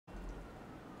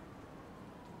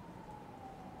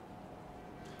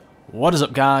What is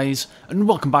up, guys, and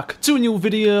welcome back to a new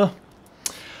video.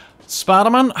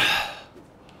 Spider-Man,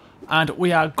 and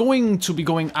we are going to be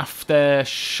going after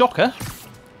Shocker,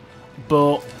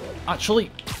 but actually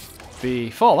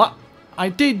before that I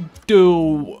did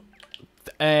do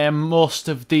most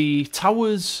of the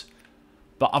towers,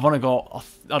 but I've only got,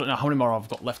 I don't know how many more I've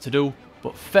got left to do.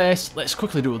 But first, let's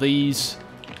quickly do these.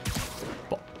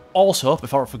 But also,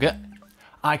 before I forget,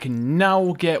 I can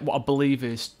now get what I believe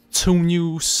is 2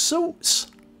 new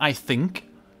suits, I think.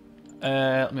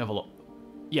 Let me have a look.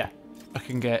 Yeah, I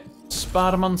can get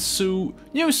Spider-Man suit,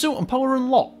 new suit and power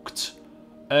unlocked.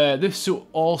 This suit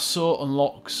also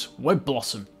unlocks Web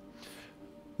Blossom.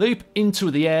 Leap into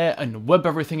the air and web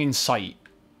everything in sight.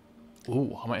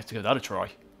 Ooh, I might have to give that a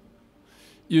try.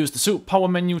 Use the suit power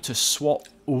menu to swap.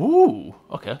 Ooh,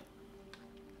 okay.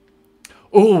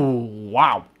 Oh,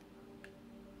 wow.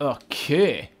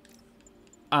 Okay.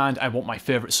 And I want my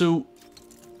favourite suit.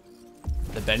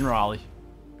 The Ben Riley.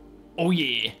 Oh,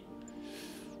 yeah.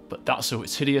 But that suit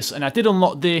is hideous. And I did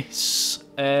unlock this.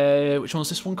 Which one's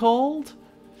this one called?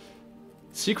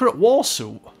 Secret War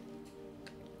Suit.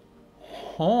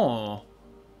 Huh.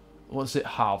 What does it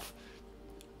have?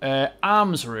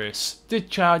 Arms race.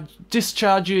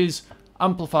 Discharges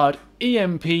amplified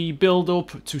EMP build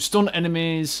up to stun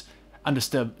enemies and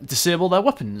disable their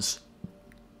weapons.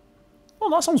 Well,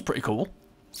 that sounds pretty cool.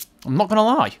 I'm not gonna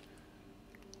lie.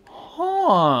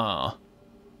 Huh.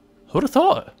 Who'd have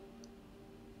thought it?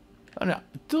 And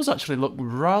it does actually look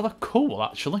rather cool,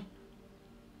 actually.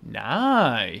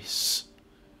 Nice.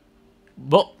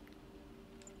 But,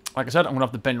 like I said, I'm gonna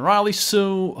have the Ben Riley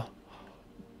suit.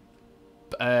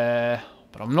 But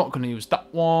I'm not gonna use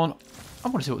that one. I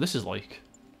want to see what this is like.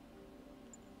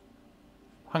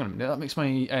 Hang on a minute, that makes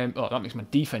my that makes my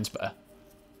defense better.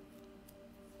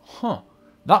 Huh.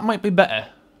 That might be better.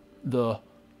 The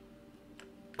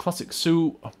classic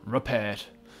suit repaired.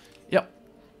 Yep.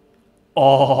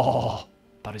 Oh,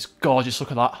 that is gorgeous.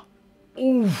 Look at that.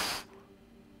 Oof.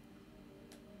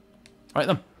 Right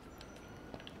then.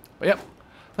 But yep.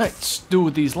 Let's do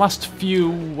these last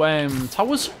few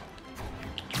towers.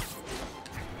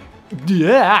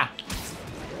 Yeah.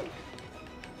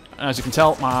 And as you can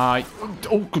tell, my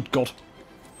good god,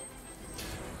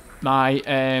 my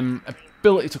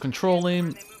ability to control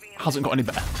him hasn't got any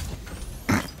better.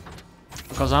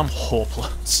 Because I'm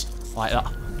hopeless. Like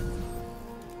that.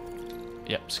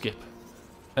 Yep, skip.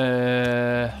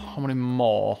 How many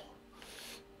more?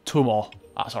 2 more.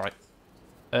 That's alright.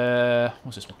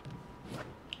 What's this one?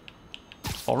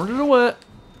 400 away.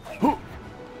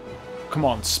 Come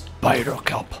on, Spider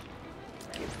Cop.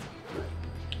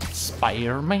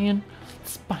 Spider-Man.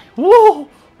 Whoa!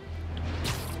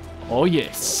 Oh,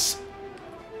 yes.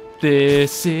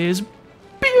 This is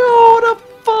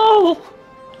beautiful.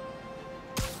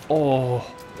 Oh.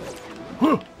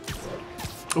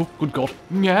 Oh, good god.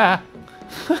 Yeah.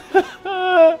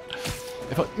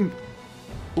 If I...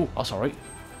 Oh, that's alright.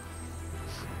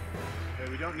 Hey,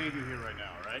 we don't need you here right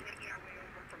now, alright?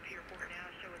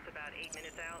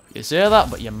 You say that,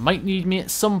 but you might need me at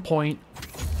some point.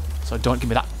 So don't give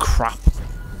me that crap.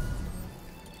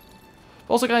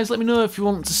 Also, guys, let me know if you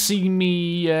want to see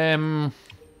me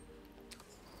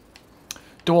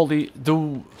do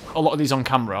a lot of these on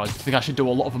camera. I think I should do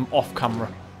a lot of them off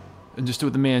camera and just do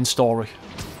the main story.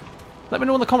 Let me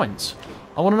know in the comments.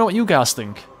 I want to know what you guys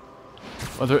think.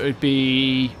 Whether it would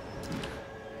be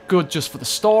good just for the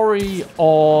story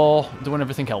or doing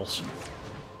everything else.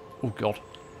 Oh god.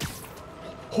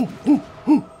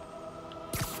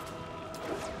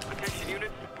 Attention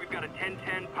units, we've got a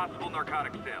 10-10 possible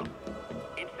narcotics sale.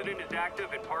 Incident is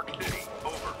active in Park City.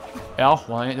 Over. Yeah,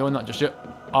 well, I ain't doing that just yet.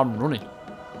 I'm running.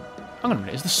 Hang on a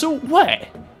minute, is the suit wet?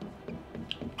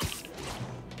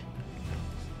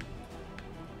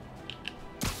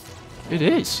 It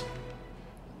is.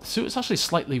 The suit is actually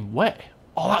slightly wet.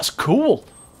 Oh, that's cool.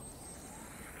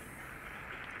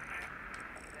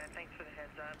 Thanks for the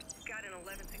heads up. Got an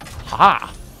 11.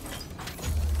 Ha!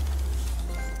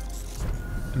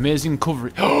 Amazing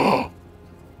coverage. Oh!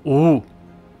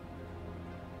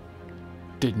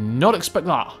 Did not expect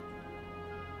that.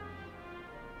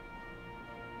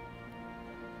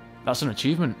 That's an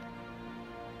achievement.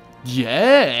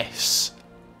 Yes!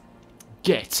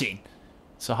 Get in.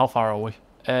 So how far are we?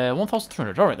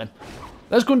 1,300. Alright then.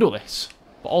 Let's go and do this.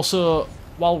 But also,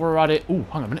 while we're at it... Ooh,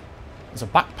 hang on a minute. There's a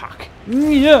backpack.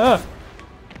 Yeah!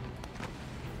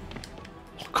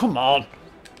 Oh, come on.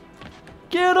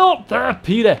 Get up there,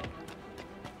 Peter.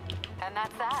 And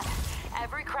that's that.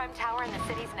 Every crime tower in the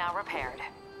city's now repaired.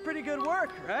 Pretty good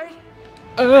work, right?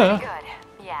 Good.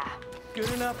 Yeah. Good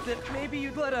enough that maybe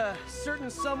you'd let a certain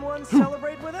someone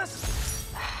celebrate with us?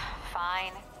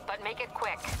 Fine, but make it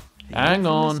quick. Hang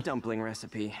on. This dumpling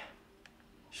recipe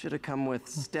should have come with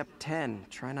step 10.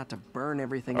 Try not to burn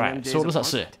everything in Right, MJ's so what does that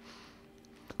say? apartment.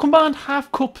 Combine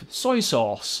half cup soy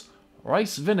sauce,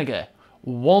 rice vinegar,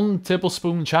 1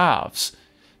 tablespoon chives,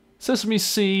 sesame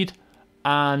seed,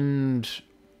 and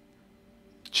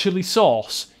chili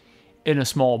sauce in a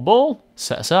small bowl,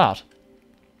 set aside.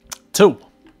 2.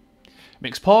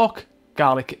 Mix pork,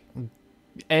 garlic,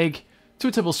 egg,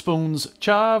 2 tablespoons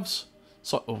chives.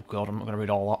 So, oh god, I'm not going to read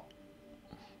all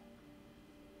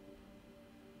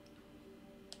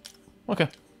that. Okay.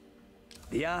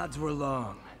 The odds were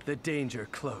long, the danger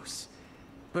close.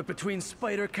 But between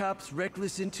Spider Cop's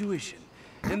reckless intuition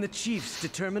and the Chief's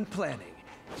determined planning,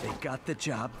 they got the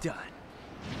job done.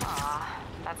 Aw,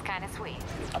 that's kind of sweet.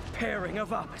 A pairing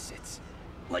of opposites.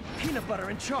 Like peanut butter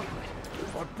and chocolate,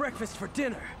 or breakfast for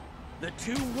dinner. The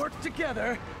two work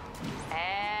together.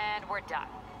 And we're done.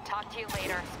 Talk to you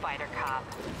later, Spider Cop.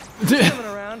 Coming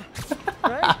around,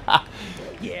 right?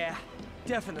 Yeah,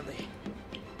 definitely.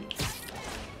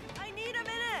 I need a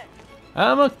minute!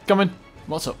 I'm coming.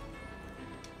 What's up?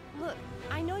 Look,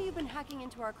 I know you've been hacking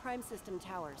into our crime system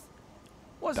towers.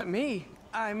 Wasn't me.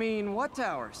 I mean, what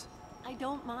towers? I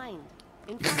don't mind.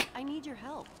 In fact, I need your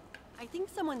help. I think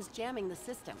someone's jamming the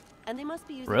system, and they must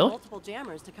be using Really? multiple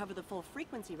jammers to cover the full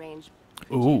frequency range.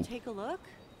 Could Ooh. you take a look?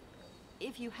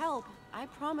 If you help, I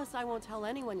promise I won't tell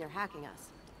anyone you're hacking us.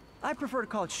 I prefer to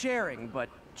call it sharing, but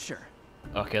sure.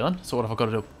 Okay then, so what have I got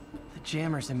to do? The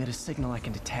jammers emit a signal I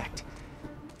can detect.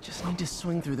 Just need to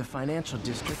swing through the financial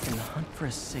district and hunt for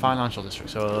a signal. Financial district,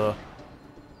 so...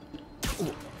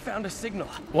 Found a signal.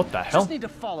 what the hell? Just need to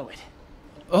follow it.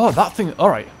 Oh, that thing.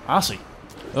 Alright, I see.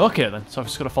 Okay then, so I've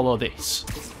just got to follow this.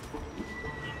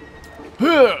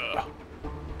 Huh.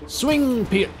 Swing,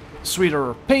 Pete.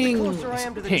 Sweeter, ping. The closer I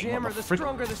am to the ping. jammer, What the frick?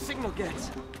 stronger the signal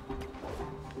gets.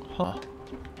 Huh.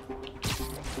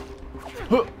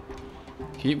 Huh.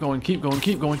 Keep going, keep going,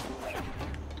 keep going.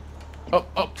 Up,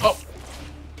 up, up.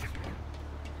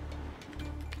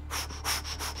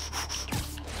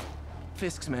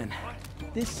 Fisk's men.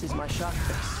 This is my shock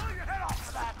face.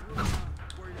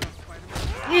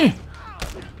 Eh.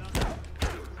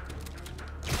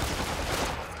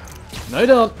 No, you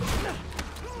don't.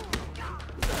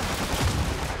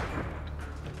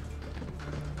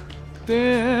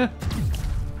 There.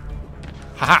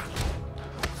 Haha.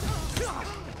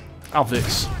 Have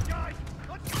this.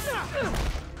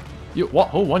 You what?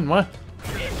 Oh, one where?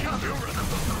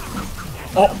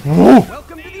 Oh, whoa.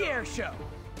 Welcome to the air show.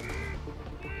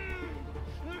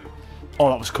 Oh,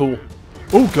 that was cool.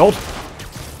 Oh god.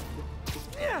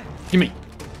 Gimme.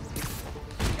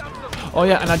 Oh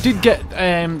yeah, and I did get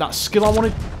that skill I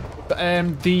wanted.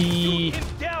 The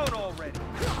Down already.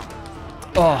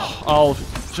 oh, I'll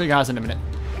show you guys in a minute.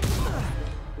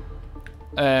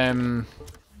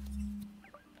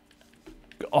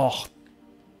 Oh,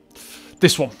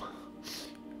 this one.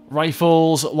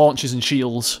 Rifles, launchers, and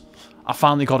shields. I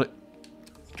finally got it,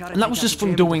 and that was just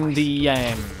from doing the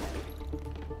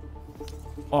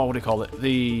oh, what do you call it?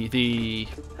 The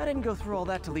I didn't go through all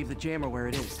that to leave the jammer where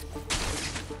it is.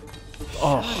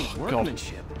 oh god.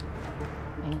 Workmanship.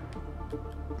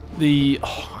 The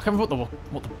oh, I can't remember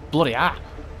what the bloody are.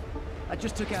 I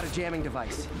just took out a jamming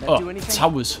device. That do Oh, anything?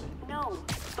 towers. No,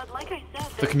 but like I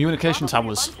said, The communication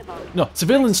probably a towers. bunch of them. No,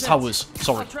 surveillance Makes towers. sense.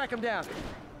 Sorry. I'll track him down.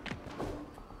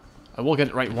 I will get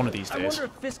it right one of these I days. wonder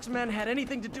if Fisk's men had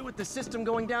anything to do with the system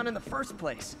going down in the first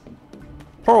place.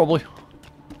 Probably.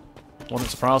 Wouldn't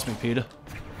surprise me, Peter.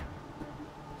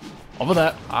 Over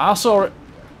there. I saw it.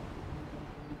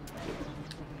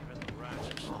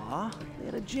 Aw, they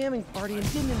had a jamming party and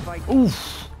didn't invite.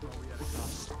 Oof.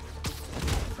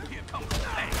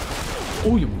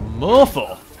 Oh, you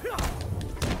mother.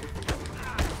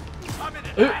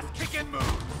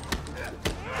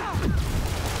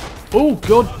 Oh,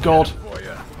 good God.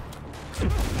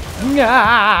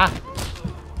 Nah.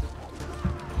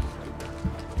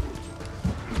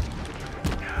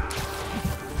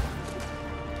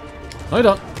 No, you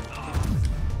don't.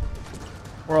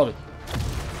 Where are they?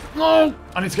 No!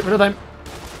 I need to get rid of them.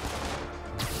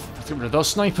 Let's get rid of those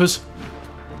snipers.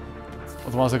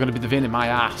 Otherwise, they're going to be the vein in my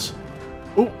ass.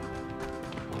 Oh!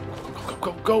 Go,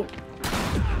 go, go, go!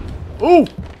 Oh!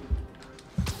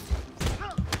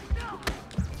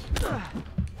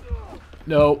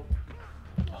 No.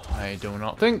 I do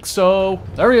not think so.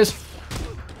 There he is.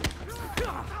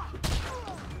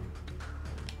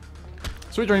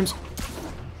 Sweet dreams.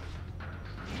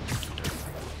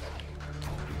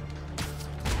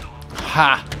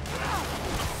 Ha!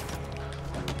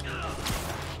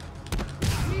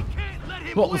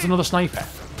 What, there's another sniper?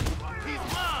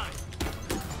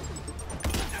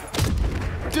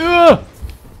 Duh!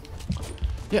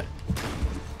 Yeah.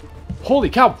 Holy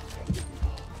cow!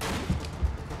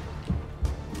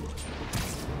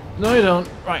 No, you don't.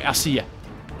 Right, I see you.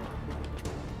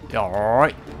 Yeah,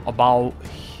 alright. About...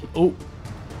 Oh.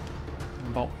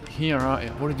 About here, aren't you?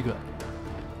 Where did you go?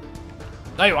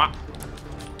 There you are.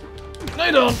 No,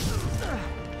 you don't.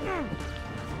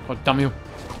 God damn you.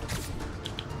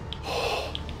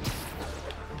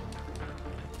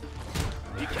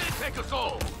 He can't take us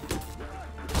all.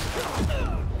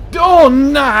 Oh,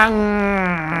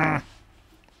 nah.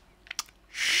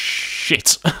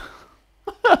 Shit.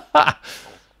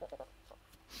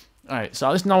 Alright, so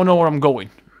at least now I know where I'm going.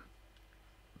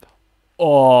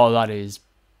 Oh, that is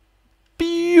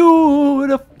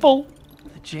beautiful.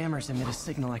 The jammers emit a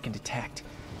signal I can detect.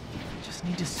 Just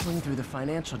need to swing through the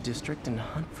financial district and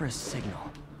hunt for a signal.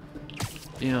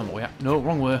 Yeah, no,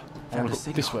 wrong way. I Found want a to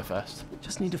go this signal. way first.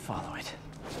 Just need to follow it.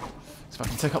 So if I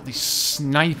can take out these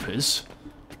snipers,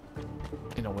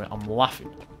 you know, I'm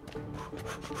laughing.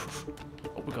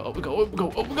 Up we go, up we go, up we go,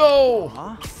 up we go!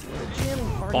 Huh? The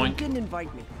jamming party Boink. didn't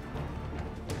invite me.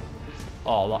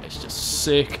 Oh, that is just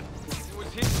sick.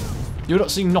 You're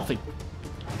not seeing nothing.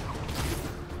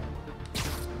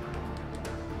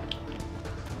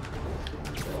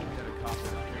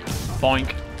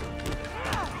 Boink.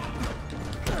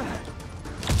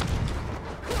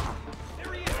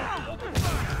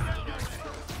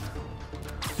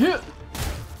 Yeah.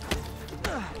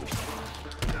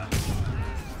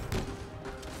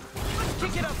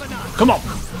 Kick it up a notch. Come on.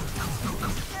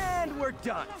 And we're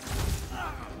done.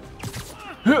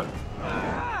 Yeah.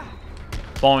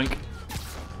 Boink.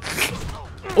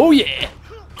 Oh yeah.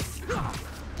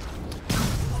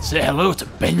 Say hello to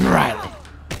Ben Riley.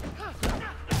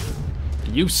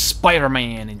 You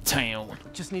Spider-Man in town.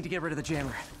 Just need to get rid of the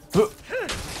jammer.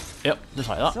 Yep, just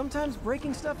like that. Sometimes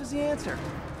breaking stuff is the answer.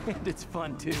 And it's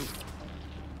fun too.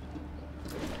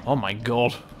 Oh my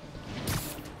god.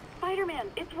 Spider-Man,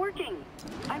 it's working.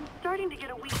 I'm starting to get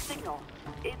a weak signal.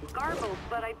 It's garbled,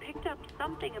 but I picked up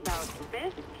something about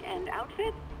Fisk and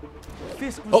outfits.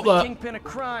 Fisk was Oh, the kingpin of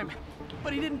crime,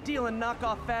 but he didn't deal in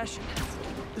knockoff fashion.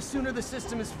 The sooner the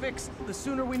system is fixed, the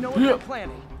sooner we know what they're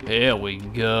planning. Here we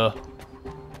go.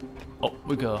 Up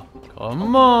we go.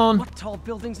 Come on. What tall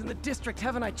buildings in the district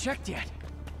haven't I checked yet?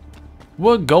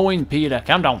 We're going, Peter.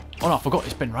 Calm down. Oh no, I forgot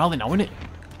it's Ben Riley now, isn't it?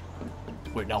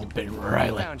 We're now Ben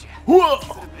Riley. Found you. Whoa!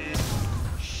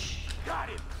 Got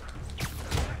him.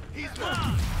 He's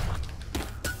mine.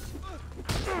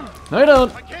 No, you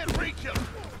don't. I can't reach him.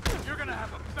 You're gonna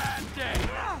have a bad day.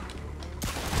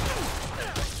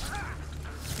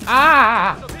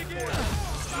 Ah!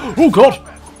 Oh god!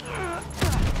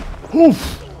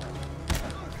 Oof!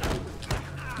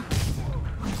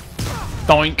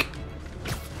 Doink!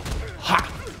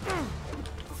 Ha!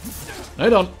 No, you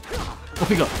don't. Off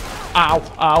you go. Ow!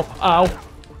 Ow! Ow!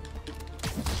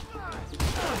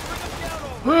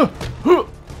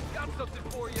 Got something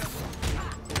for you.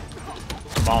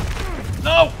 Come on.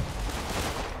 No!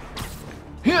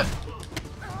 Here!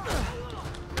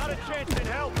 Not a chance in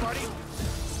hell, buddy.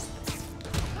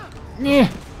 Yeah.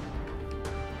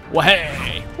 Well,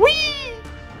 hey! Whee!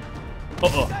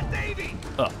 Uh-oh. That Davy.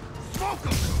 Smoke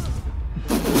him.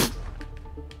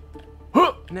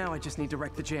 Huh. Now I just need to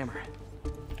wreck the jammer.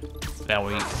 There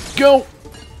we go!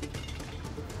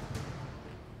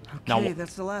 Now Okay, what?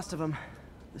 that's the last of them.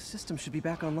 The system should be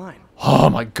back online. Oh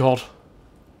my god.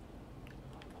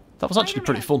 That was actually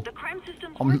pretty fun. The crime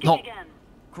system's I'm working not- again.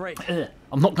 Great.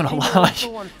 I'm not gonna People lie.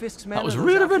 info on Fisk's man That was of those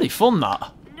really, really outfits? fun,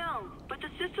 that. No, but the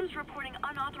system's reporting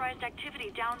unauthorized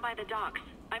activity down by the docks.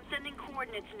 I'm sending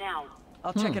coordinates now.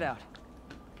 I'll check it out.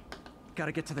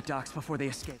 Gotta get to the docks before they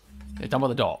escape. Yeah, down by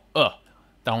the door.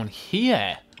 Down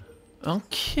here.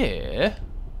 Okay.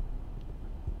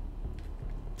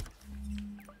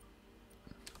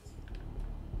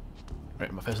 Right,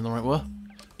 am I facing the right way?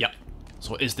 Yep.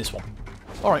 So it is this one.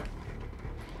 Alright.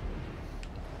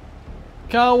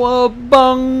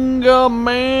 Cowabunga,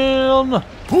 man!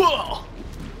 Whoa!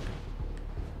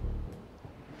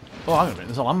 Oh, hang on a minute,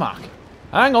 there's a landmark.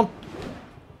 Hang on!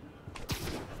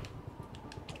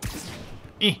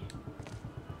 Eh.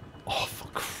 Oh, for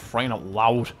crying out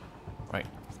loud. Right.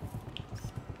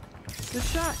 Good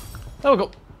shot. There we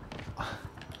go.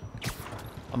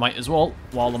 I might as well,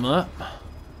 while I'm there.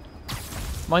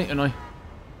 Mightn't I?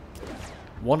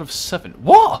 1 of 7.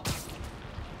 What?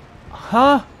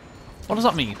 Huh? What does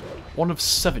that mean? 1 of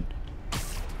 7. I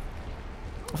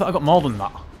thought I got more than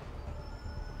that.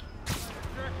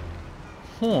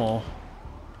 Oh.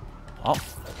 Well,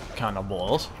 kind of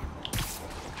blows.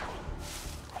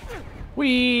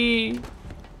 Whee!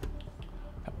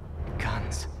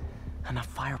 Guns. Enough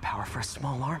firepower for a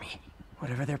small army.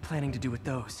 Whatever they're planning to do with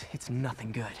those, it's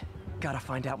nothing good. Gotta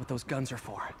find out what those guns are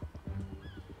for.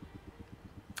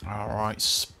 Alright,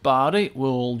 Sparty,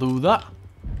 we'll do that.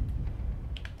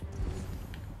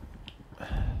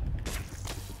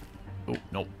 Oh,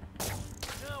 no.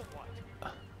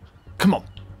 Come on.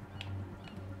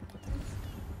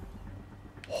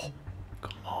 Oh,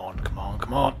 come on, come on,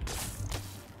 come on.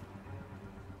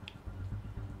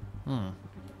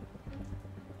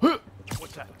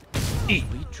 What's that?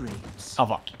 Sweet dreams. Have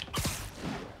that.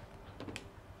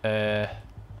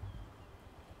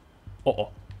 Uh-oh.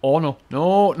 Oh, no.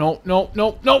 No, no, no,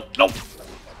 no, no, no!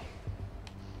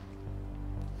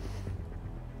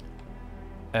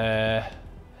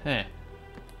 Hey.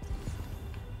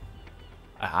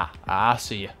 I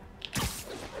see you.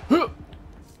 There.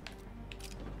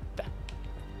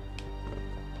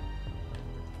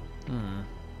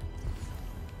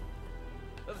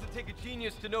 Doesn't take a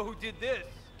genius to know who did this.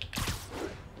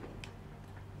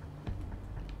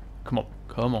 Come on,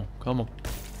 come on, come on.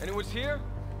 Anyone's here?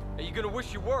 Are you gonna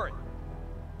wish you weren't?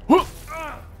 Hey,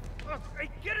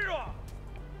 get it off!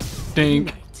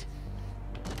 Dink.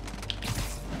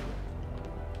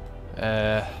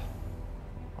 Alright,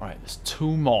 there's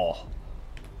two more.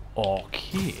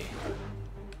 Okay.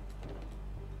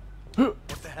 What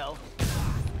the hell?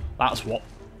 That's what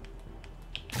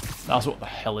the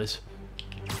hell is.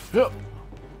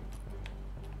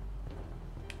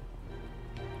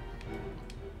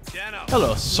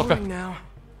 Hello, sucker. Now.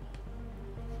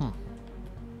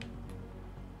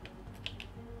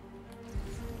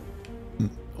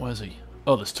 Where's he?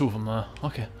 Oh, there's two of them there.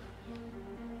 Okay.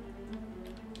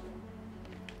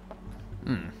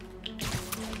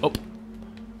 Oh.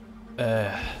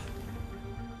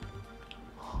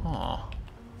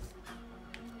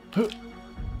 Huh. You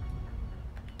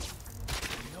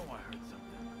know I heard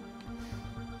something.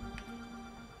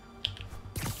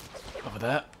 Over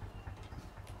there.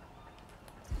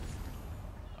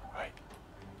 Alright.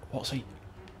 What's he?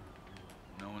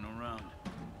 No one around.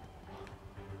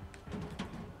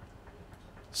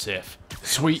 Safe.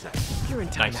 Sweet. You're in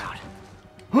Nice. timeout.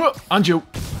 And you.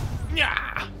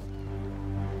 Yeah.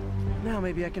 Now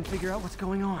maybe I can figure out what's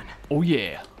going on. Oh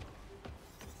yeah.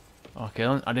 Okay,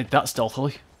 I did that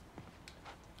stealthily.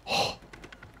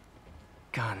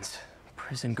 Guns,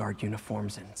 prison guard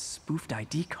uniforms, and spoofed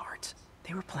ID cards.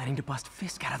 They were planning to bust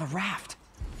Fisk out of the raft.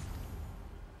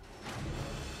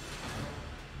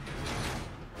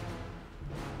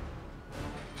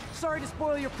 Sorry to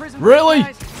spoil your prison. Really?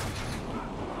 Guys.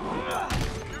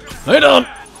 Hey, done.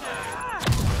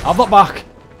 Have that back.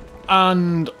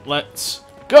 And let's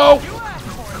go.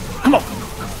 Come on.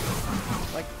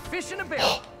 Like fish in a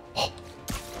barrel.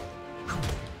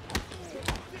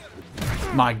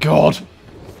 My God.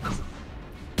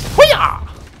 Hoo-yah!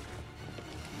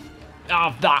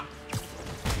 Have that.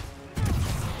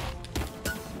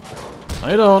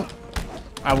 I don't.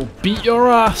 I will beat your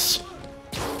ass.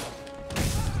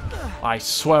 I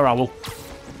swear I will.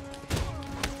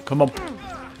 Come on.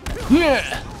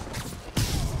 Yeah.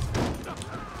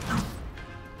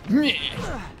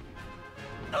 Yeah.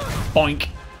 Boink.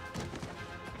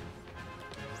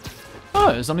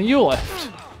 Oh, there's only you left.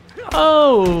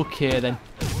 Okay then.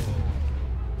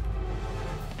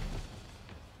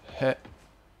 Heh.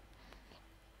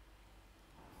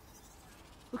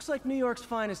 Looks like New York's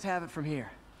finest have it from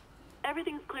here.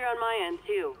 Everything's clear on my end,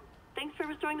 too. Thanks for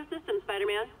restoring the system,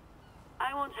 Spider-Man.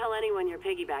 I won't tell anyone you're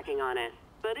piggybacking on it,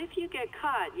 but if you get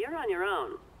caught, you're on your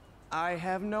own. I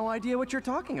have no idea what you're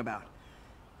talking about.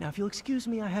 Now, if you'll excuse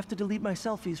me, I have to delete my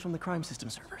selfies from the crime system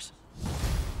servers.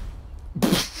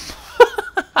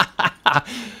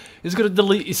 He's gonna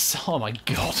delete his. Oh my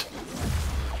God.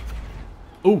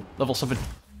 Oh, level 7.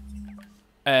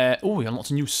 Oh, he unlocked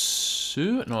a new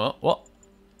suit. No, what?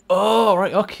 Oh,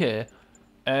 right, okay.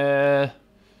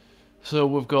 So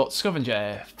we've got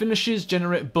scavenger. Finishes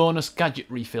generate bonus gadget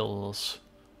refills.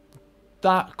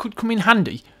 That could come in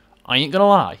handy. I ain't gonna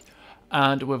lie.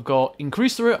 And we've got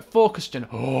increase the rate of focus gen.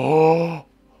 Oh,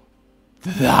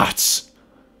 that's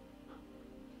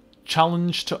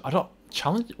challenge to. I don't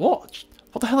challenge what?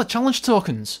 What the hell are challenge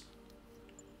tokens?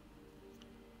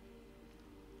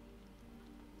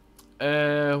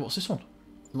 What's this one?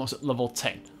 Unlocks at level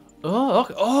 10. Oh,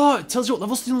 okay. Oh, it tells you what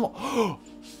levels to unlock.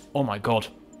 Oh my God.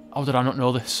 How did I not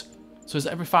know this? So is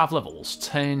it every 5 levels?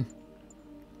 10.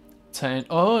 10.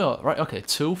 Oh, right, okay.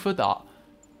 2 for that.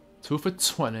 2 for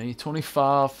 20,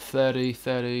 25, 30,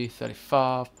 30,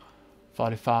 35,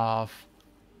 45,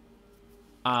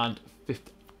 and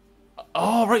 50.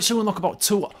 Oh, right, so we unlock about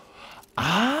 2.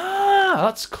 Ah! Ah,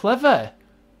 that's clever.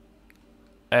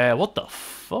 What the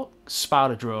fuck?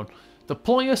 Spider drone.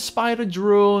 Deploy a spider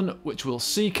drone which will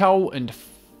seek out and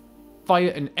fire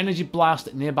an energy blast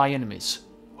at nearby enemies.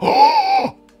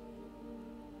 Oh,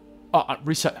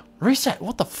 reset. Reset?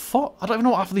 What the fuck? I don't even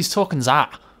know what half of these tokens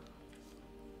are.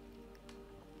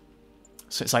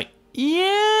 So it's like,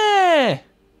 yeah!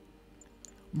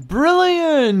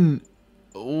 Brilliant!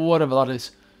 Whatever that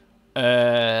is.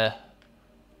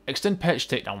 Extend patch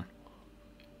takedown.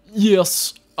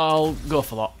 Yes, I'll go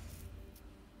for that.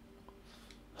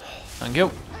 Thank you.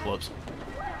 Whoops.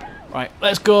 Right,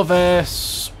 let's go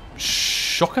this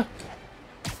shocker.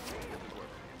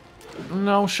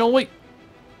 Now, shall we?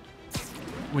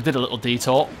 We did a little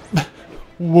detour.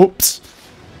 Whoops.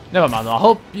 Never mind though. I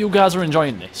hope you guys are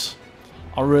enjoying this.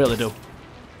 I really do.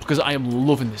 Because I am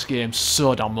loving this game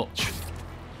so damn much.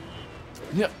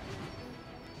 Yep.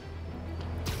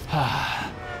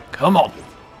 Come on.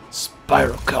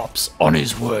 Spiral Cop's on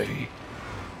his way.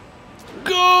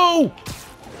 Go!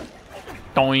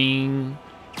 Doing.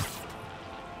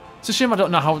 It's a shame I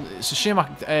don't know how. It's a shame I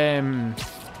can't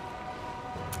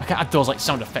add those like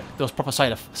sound effects, those proper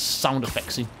sound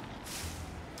effects in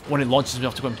when it launches me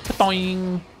off to go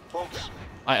doing. Folks,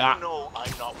 like that. you know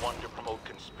I'm not one to promote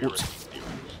conspiracy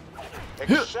theories,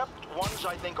 except ones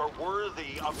I think are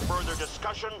worthy of further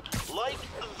discussion, like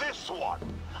this one.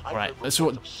 Right, let's see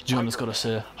what Jonah's got to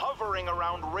say. Hovering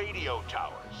around radio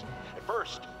towers. At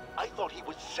first, I thought he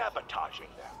was sabotaging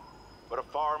them, but a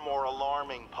far more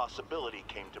alarming possibility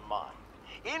came to mind.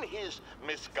 In his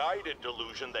misguided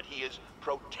delusion that he is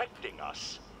protecting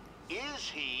us, is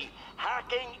he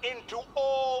hacking into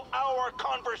all our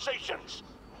conversations?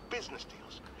 Business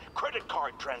deals, credit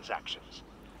card transactions,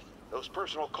 those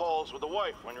personal calls with the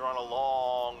wife when you're on a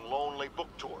long, lonely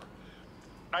book tour.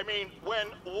 I mean, when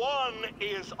one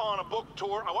is on a book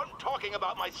tour, I wasn't talking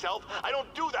about myself, I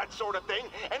don't do that sort of thing,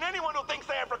 and anyone who thinks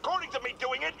they have recordings of me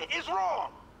doing it is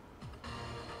wrong!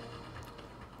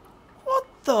 What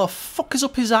the fuck is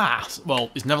up his ass? Well,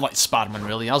 he's never liked Spider-Man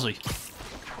really, has he?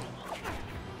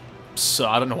 So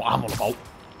I don't know what I'm on about.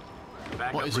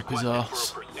 What is up his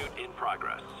ass?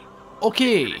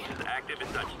 Okay. Active in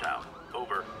Dutchtown.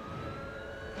 Over.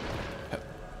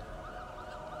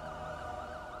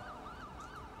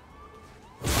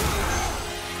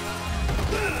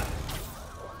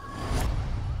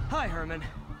 Hi, Herman.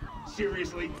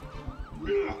 Seriously?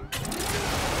 We're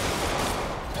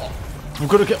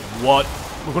gonna get what?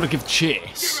 We're gonna give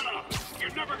chase. Give it up!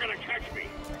 You're never gonna catch me!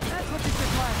 That's what you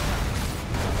said last time.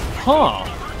 Huh.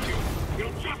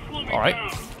 You'll just slow me Alright.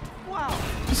 down! Wow.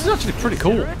 This is actually pretty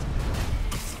cool.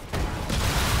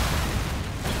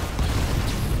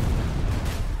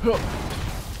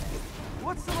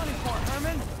 What's the money for,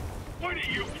 Herman? Why do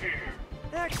you care?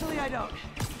 Actually, I don't.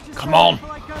 Just Come on.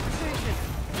 polite conversation.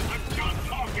 I'm done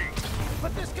talking!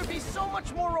 But this could be so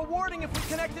much more rewarding if we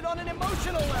connected on an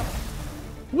emotional level.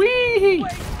 Whee! Wait,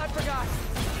 I forgot.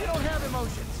 You don't have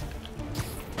emotions.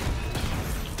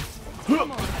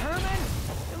 Come on, Herman.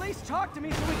 At least talk to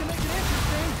me so we can make it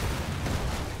interesting.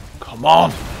 Come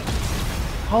on.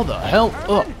 How the hell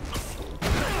up?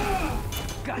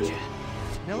 Gotcha.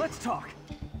 Now let's talk.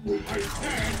 I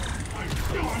said I'm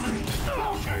done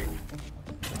talking!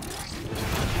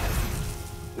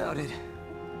 Noted.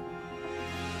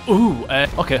 Ooh,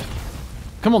 okay.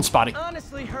 Come on, Spotty.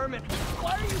 Honestly, Herman,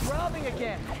 why are you robbing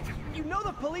again? You know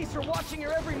the police are watching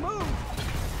your every move.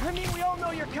 I mean, we all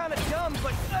know you're kind of dumb,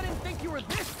 but I didn't think you were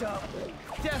this dumb.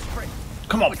 Desperate.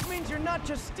 Come on. Which means you're not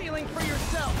just stealing for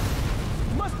yourself.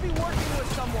 You must be working with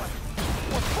someone.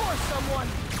 Or for someone.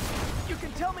 You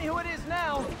can tell me who it is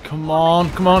now. Come on,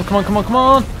 come on, come on, come on, come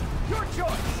on. Your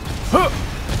choice. Huh.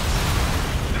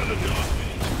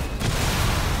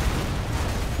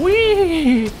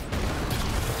 Whee!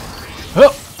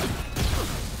 Oh.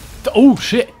 Oh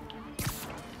shit!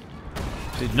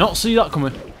 Did not see that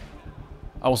coming.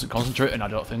 I wasn't concentrating, I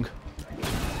don't think.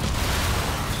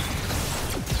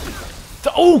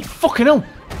 Oh fucking hell!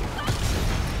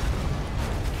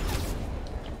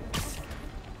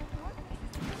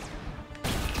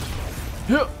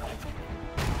 Yeah.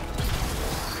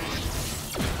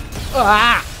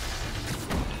 Ah!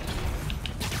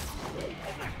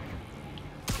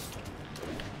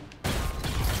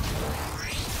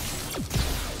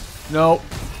 No,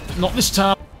 not this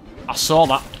time. I saw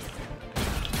that.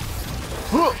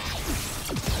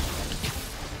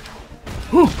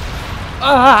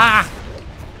 Ah!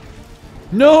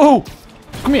 No!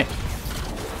 Come here.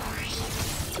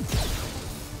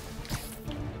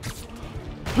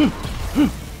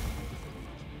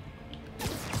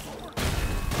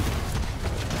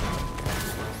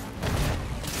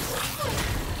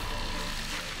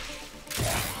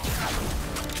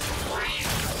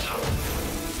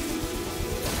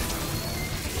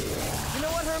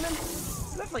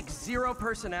 like zero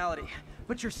personality,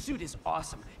 but your suit is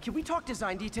awesome. Can we talk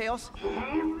design details?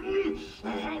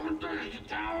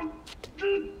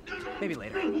 Maybe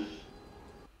later.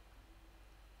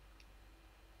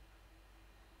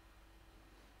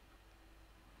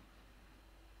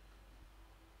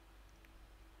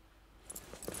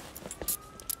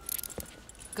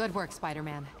 Good work,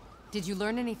 Spider-Man. Did you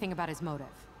learn anything about his motive?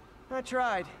 I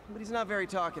tried, but he's not very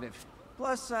talkative.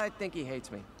 Plus, I think he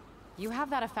hates me. You have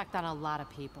that effect on a lot of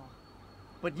people.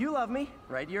 But you love me,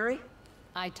 right, Yuri?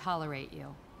 I tolerate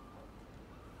you.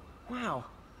 Wow.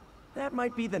 That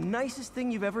might be the nicest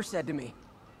thing you've ever said to me.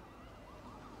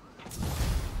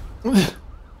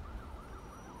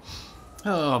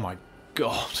 Oh my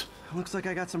god. Looks like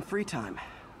I got some free time.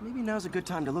 Maybe now's a good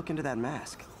time to look into that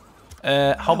mask.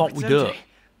 How about we do it?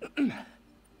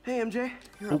 Hey MJ,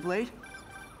 you're up late?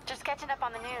 Just catching up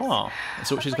on the news. Oh, that's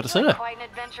what she's got to say. Quite an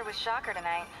adventure with Shocker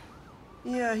tonight.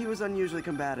 Yeah, he was unusually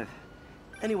combative.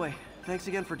 Anyway, thanks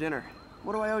again for dinner.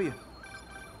 What do I owe you?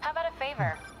 How about a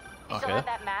favor? You still Okay. have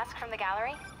that mask from the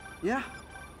gallery? Yeah.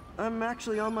 I'm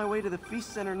actually on my way to the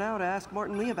Feast Center now to ask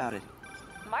Martin Lee about it.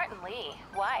 Martin Lee?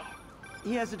 Why?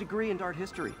 He has a degree in art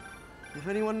history. If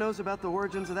anyone knows about the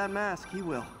origins of that mask, he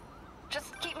will.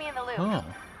 Just keep me in the loop. Oh.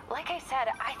 Like I said,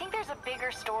 I think there's a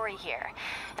bigger story here,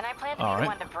 and I plan to be All the right.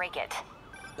 one to break it.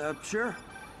 Sure.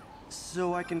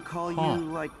 So I can call you,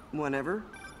 like, whenever?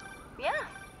 Yeah,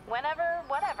 whenever,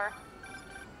 whatever.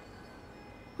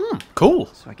 Cool.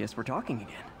 So I guess we're talking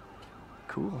again.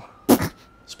 Cool.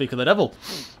 Speak of the devil.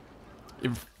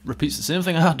 It repeats the same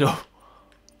thing I do.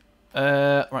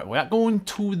 Right, we are going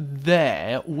to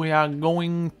there. We are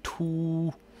going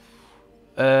to...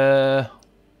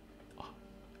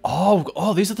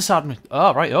 Oh, these are the side missions.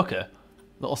 Oh, right, okay.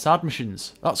 Little side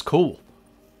missions. That's cool.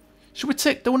 Should we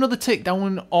do another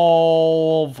takedown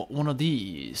of one of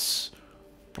these?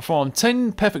 Perform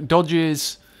 10 perfect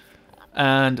dodges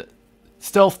and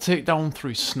stealth takedown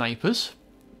through snipers.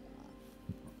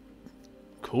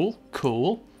 Cool,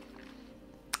 cool.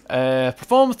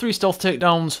 Perform 3 stealth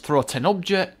takedowns, throw 10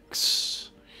 objects.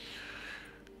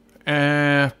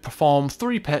 Perform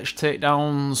 3 patch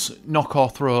takedowns, knock or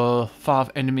throw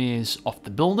 5 enemies off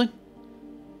the building.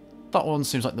 That one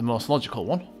seems like the most logical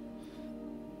one.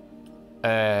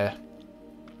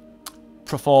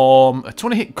 Perform a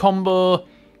 20-hit combo,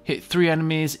 hit 3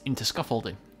 enemies into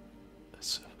scaffolding.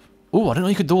 Oh, I didn't know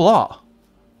you could do that.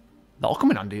 That'll come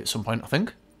in handy at some point, I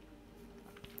think.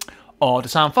 Or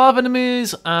disarm 5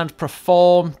 enemies and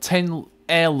perform 10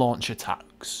 air launch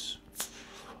attacks.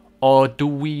 Or do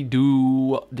we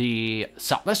do the...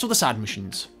 Let's do the side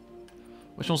missions.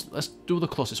 Which ones? Let's do the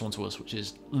closest one to us, which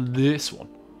is this one.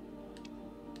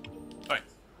 Alright.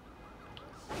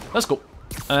 Let's go.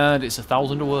 And it's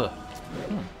 1,000 away.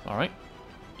 Alright.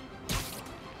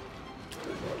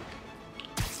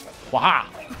 Waha!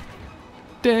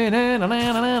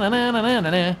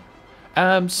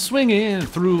 I'm swinging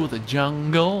through the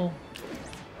jungle.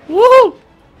 Woo!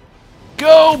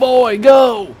 Go, boy,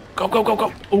 go! Go, go, go,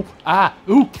 go! Oh, ah,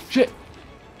 ooh, shit!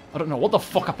 I don't know what the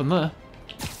fuck happened there.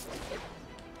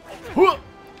 Whoa!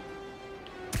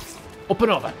 Up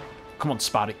and over. Come on,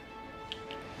 Spotty.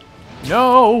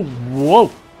 No! Whoa!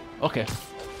 Okay.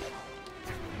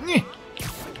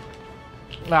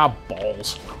 Ah,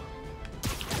 balls.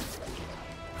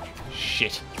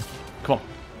 Shit. Come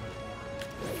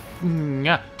on.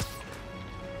 Yeah.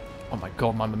 Oh my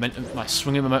god, my momentum, my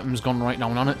swinging momentum's gone right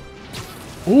down on it.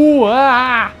 Ooh,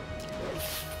 ah!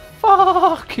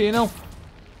 Fucking hell.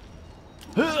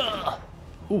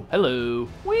 Ooh, hello.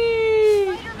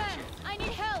 Whee! Spider-Man, I need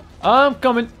help. I'm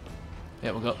coming.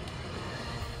 Yeah, we'll go.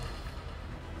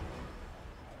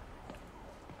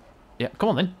 Yeah, come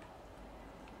on then.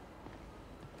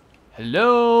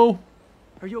 Hello.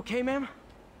 Are you okay, ma'am?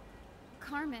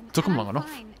 Carmen, Took him and long I'm enough.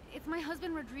 fine. It's my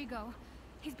husband Rodrigo.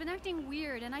 He's been acting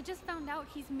weird, and I just found out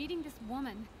he's meeting this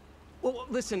woman. Well,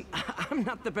 listen, I'm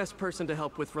not the best person to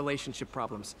help with relationship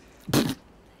problems.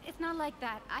 It's not like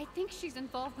that. I think she's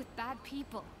involved with bad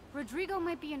people. Rodrigo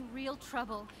might be in real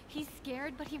trouble. He's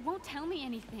scared, but he won't tell me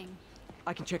anything.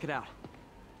 I can check it out.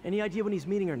 Any idea when he's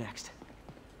meeting her next?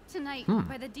 Tonight,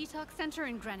 by the detox center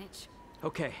in Greenwich.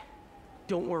 Okay.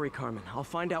 Don't worry, Carmen. I'll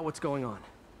find out what's going on.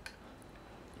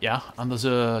 Yeah, and there's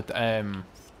a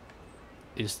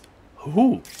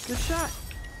ooh, Good shot.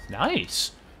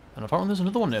 nice. And apparently there's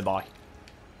another one nearby.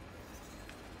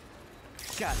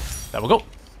 Got it. There we go.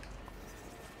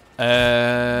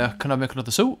 Can I make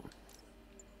another suit?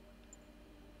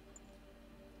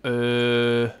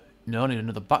 No, I need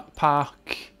another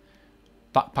backpack.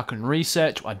 Backpack and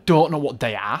research. I don't know what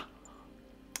they are.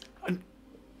 And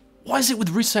what is it with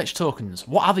research tokens?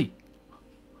 What are they?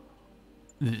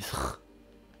 Ugh.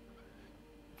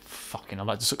 Fucking hell,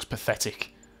 that just looks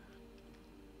pathetic.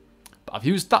 But I've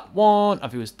used that one,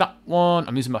 I've used that one,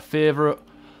 I'm using my favourite.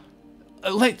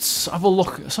 Let's have a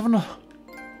look. Let's have a...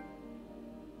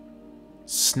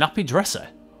 Snappy dresser.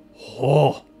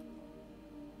 Oh.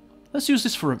 Let's use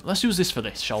this for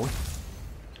this, shall we?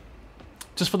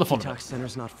 Just for the fun of it. Detox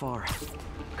center's not far.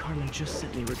 Carmen just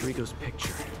sent me Rodrigo's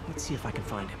picture. Let's see if I can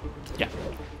find him. Yeah.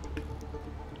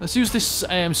 Let's use this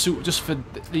suit just for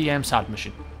the side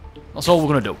mission. That's all we're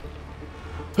gonna do.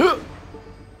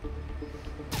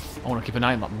 I want to keep an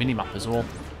eye on that mini-map as well.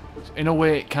 In a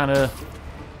way, it kind of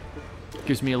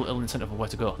gives me a little incentive of where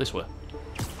to go. This way.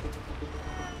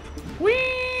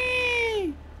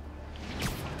 Whee!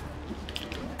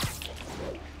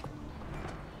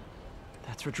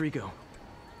 That's Rodrigo.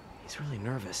 He's really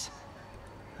nervous.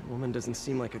 That woman doesn't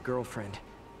seem like a girlfriend.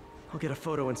 I'll get a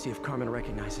photo and see if Carmen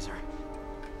recognizes her.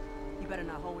 You better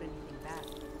not hold anything back.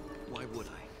 Why would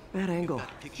I? Bad angle.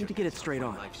 Need to get it straight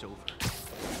on. Life's over.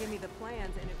 Give me the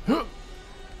plans and it...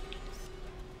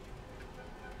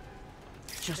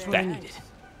 Just what I needed.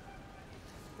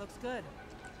 Looks good.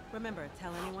 Remember,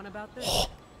 tell anyone about this,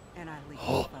 and I leak the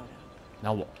photo.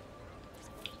 Now what?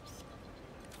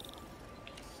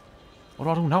 What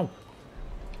do I do now?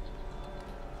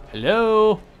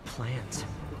 Hello? Plans.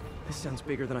 This sounds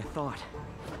bigger than I thought.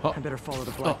 Oh. I better follow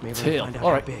the blackmailer and tail. find out All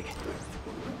how right. big.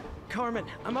 Carmen,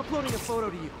 I'm uploading a photo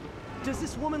to you. Does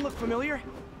this woman look familiar?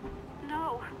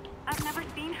 No, I've never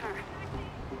seen her.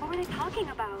 What were they talking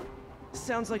about?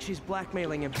 Sounds like she's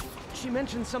blackmailing him. She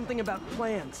mentioned something about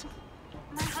plans.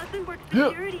 My husband works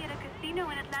security at a casino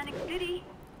in Atlantic City.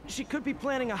 She could be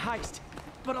planning a heist,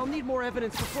 but I'll need more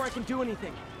evidence before I can do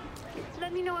anything.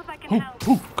 Let me know if I can help.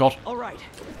 Oh, God. All right.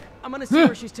 I'm gonna see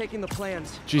where she's taking the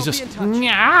plans. Jesus. I'll be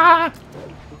in touch.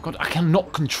 Nyah! God, I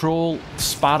cannot control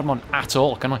Spider-Man at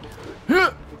all, can I?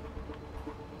 I'm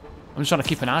just trying to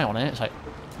keep an eye on it. It's like,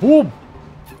 boom!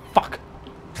 Fuck.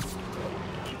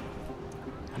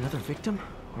 Another victim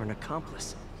or an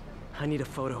accomplice? I need a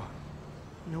photo.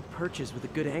 No perches with a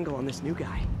good angle on this new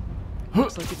guy.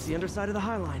 Looks like it's the underside of the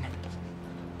High Line.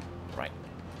 Right.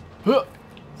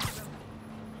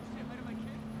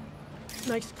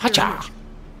 Nice clear Hacha! image.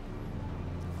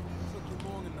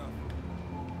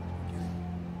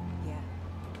 Yeah.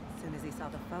 As soon as he saw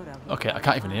the photo. Okay, I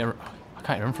can't even hear it. I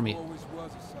can't hear him from here. Always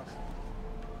was a sucker.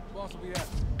 Boss will be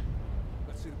after.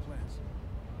 Let's see the plans.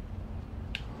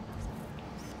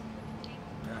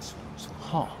 Assholes.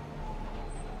 Huh.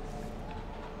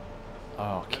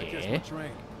 Gotta catch my Okay.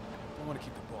 train. I want to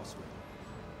keep the boss with me.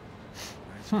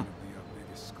 That's gonna be our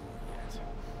biggest score yet.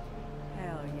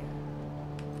 Hell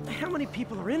yeah. How many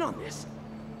people are in on this?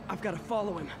 I've got to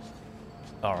follow him.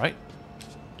 Alright.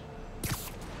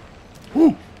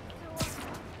 Woo!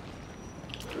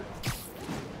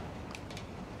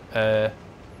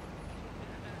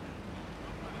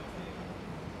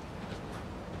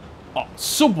 Oh,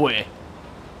 subway!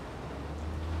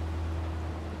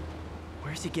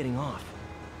 Where's he getting off?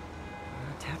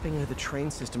 Tapping into the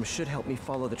train system should help me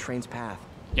follow the train's path.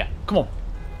 Yeah, come on.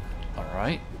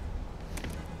 Alright.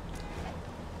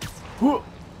 Whoa.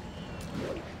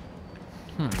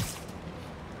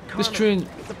 This train's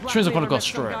not gonna go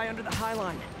straight. Guy under the High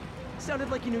Line. Sounded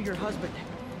like you knew your husband.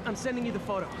 I'm sending you the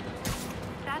photo.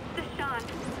 That's Deshaun,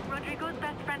 Rodrigo's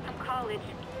best friend from college.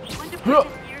 He went to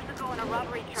prison years ago on a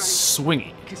robbery charge.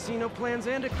 Swingy. Casino plans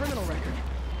and a criminal record.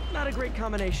 Not a great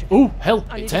combination. Oh, hell,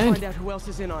 I need it to turned. find out who else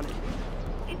is in on it.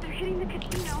 If they're hitting the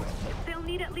casino, they'll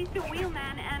need at least a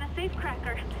wheelman and a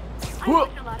safecracker. I Whoa.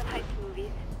 watch a lot of heist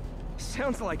movies.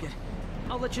 Sounds like it.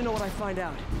 I'll let you know what I find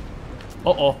out.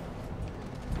 Uh-oh.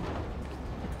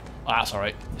 Oh, that's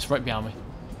alright. It's right behind me.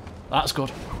 That's good.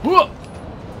 Whoa!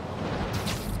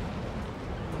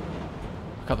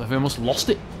 I can't believe I almost lost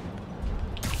it.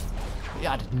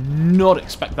 Yeah, I did not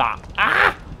expect that.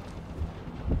 Ah!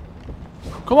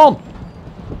 Come on!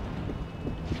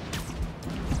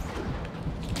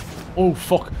 Oh,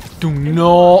 fuck. Do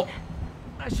not...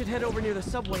 I should head over near the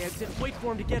subway exit. Wait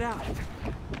for him to get out.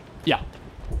 Yeah.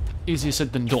 Easier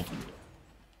said than done.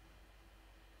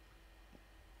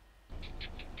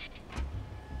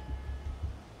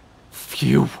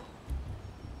 Phew.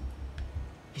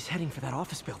 He's heading for that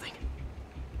office building.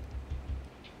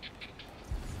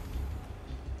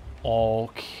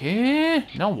 Okay.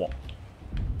 Now what?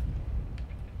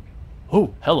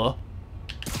 Oh, hello.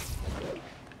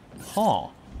 Huh.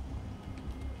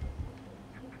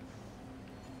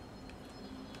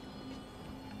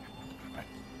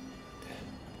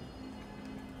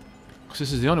 Because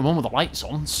this is the only one with the lights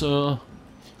on, so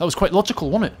that was quite logical,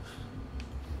 wasn't it?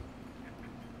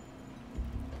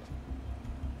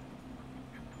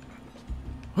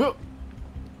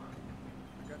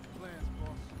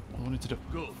 I wanted to do.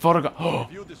 Photograph.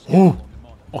 Oh.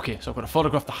 Okay, so I've got to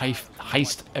photograph the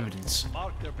heist evidence.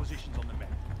 Mark their positions on the map.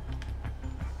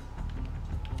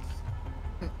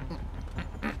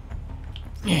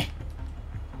 Yeah.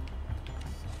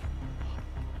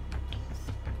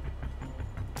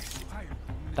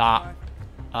 That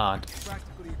and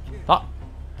that.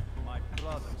 My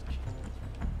brother's kid.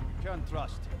 You can't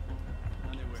trust him.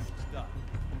 Anyway, he's done.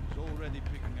 He's already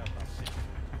picking up our signal.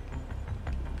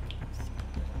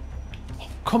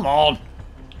 Come on.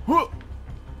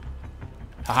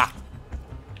 Haha.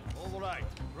 All right,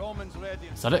 Roman's ready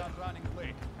and Is that it? start running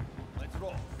late. Let's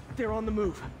roll. They're on the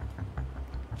move.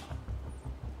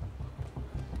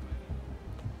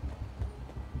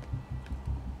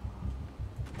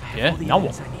 Yeah, All the now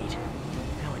evidence what? I need.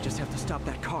 Now I just have to stop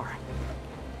that car.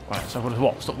 Right, so I've got to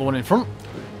what? Stop the one in front?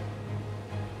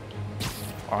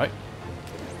 Alright.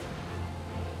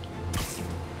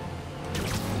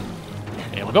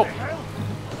 Here we go.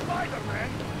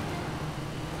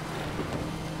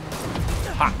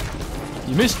 Ha!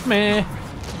 You missed me!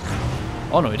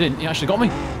 Oh no, he didn't. He actually got me.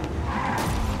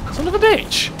 Son of a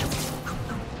bitch!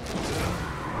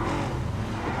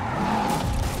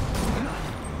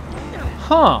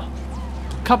 Huh.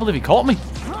 Can't believe he caught me.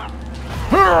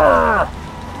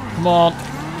 Come on.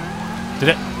 Did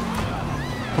it.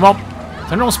 Come on.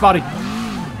 Turn around, Spotty.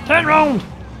 Turn around!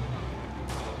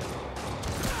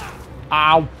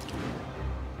 Ow.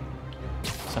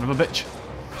 Son of a bitch.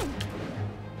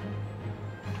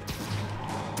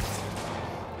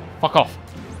 Fuck off.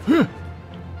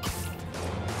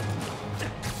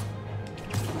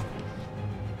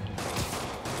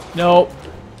 No.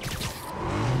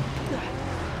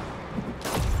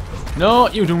 No,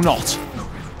 you do not.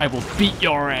 I will beat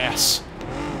your ass.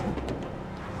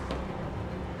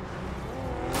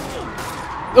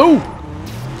 Oh!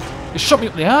 You shot me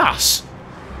up the ass.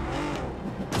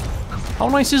 How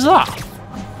nice is that?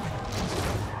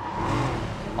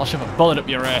 I'll shove a bullet up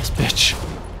your ass, bitch.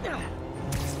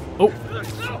 Oh.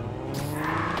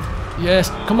 Yes,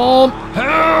 come on.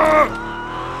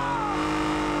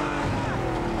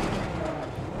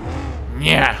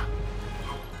 Yeah.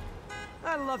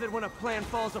 I love it when a plan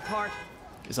falls apart.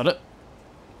 Is that it?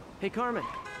 Hey, Carmen.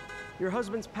 Your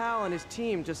husband's pal and his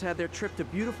team just had their trip to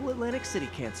beautiful Atlantic City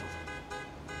canceled.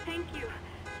 Thank you.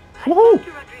 I Woohoo! spoke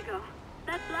to Rodrigo.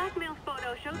 That blackmail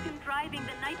photo shows him driving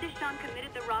the night Deshaun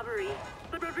committed the robbery.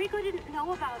 But Rodrigo didn't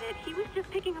know about it. He was just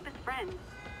picking up his friend.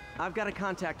 I've got a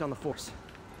contact on the force.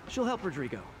 She'll help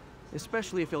Rodrigo,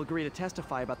 especially if he'll agree to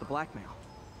testify about the blackmail.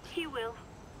 He will.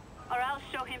 Or I'll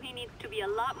show him he needs to be a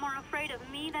lot more afraid of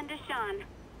me than Deshaun.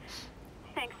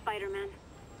 Thanks, Spider-Man.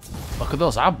 Look at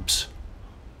those abs.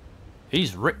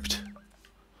 He's ripped.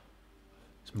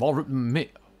 He's more ripped than me.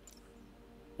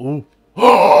 Oh.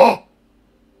 Oh!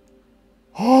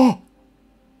 Oh!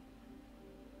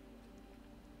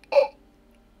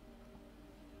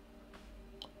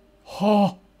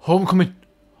 Oh! Homecoming.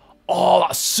 Oh,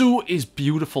 that suit is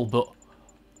beautiful, but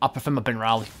I prefer my Ben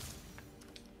Riley.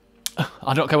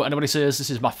 I don't care what anybody says, this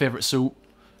is my favourite suit.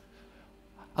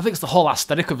 I think it's the whole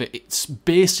aesthetic of it. It's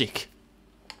basic.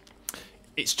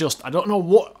 It's just, I don't know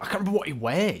what, I can't remember what he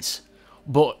wears.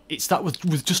 But it's that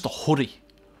with just a hoodie.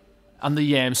 And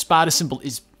the spider symbol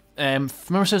is, if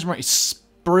memory serves me right, it's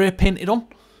spray painted on.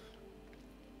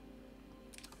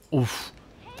 Oof,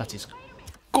 that is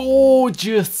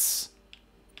gorgeous.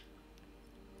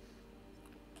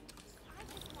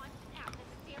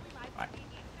 Right.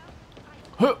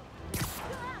 Huh.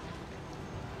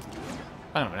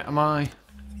 Hang on a minute, am I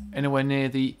anywhere near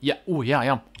the... Yeah, oh yeah, I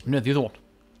am. I'm near the other one.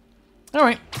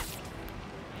 Alright.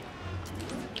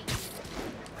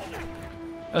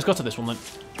 Let's go to this one then.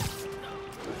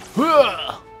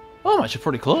 Oh, I'm actually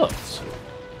pretty close.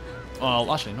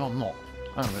 Well, actually, no, I'm not.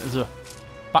 Hang on a minute, there's a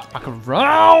backpack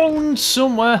around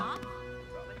somewhere.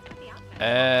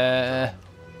 It's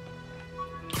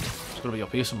gotta be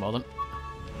up here somewhere then.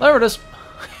 There it is.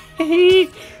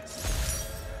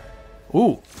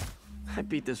 Ooh. I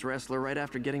beat this wrestler right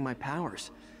after getting my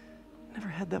powers. Never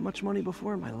had that much money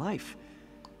before in my life.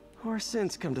 Or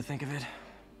since, come to think of it.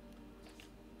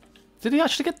 Did he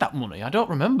actually get that money? I don't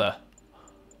remember.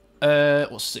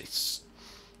 What's this?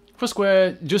 For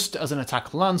square, just as an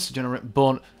attack lands to generate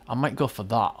bone, I might go for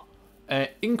that.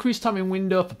 Increased timing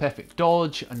window for perfect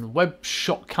dodge and web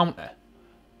shot counter,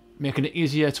 making it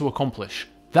easier to accomplish.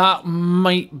 That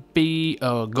might be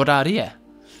a good idea.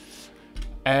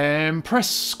 Press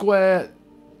square,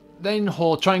 then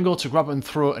hold triangle to grab and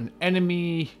throw an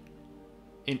enemy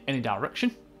in any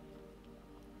direction.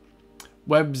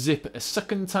 Web zip a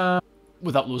second time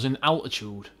without losing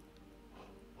altitude.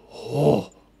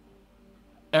 Oh,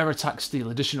 Air attacks deal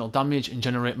additional damage and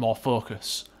generate more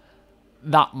focus.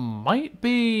 That might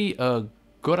be a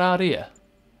good idea.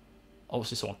 Oh,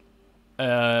 what's this one?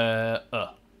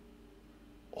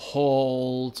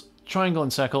 Hold triangle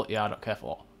and circle. Yeah, I don't care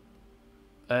for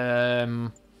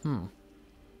that.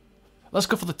 Let's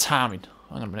go for the timing.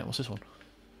 Hang on a minute, what's this one?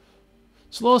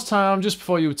 Slows time just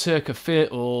before you take a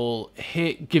fatal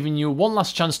hit, giving you one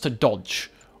last chance to dodge.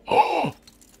 Oh!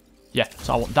 Yeah,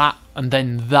 so I want that, and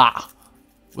then that.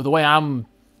 With the way I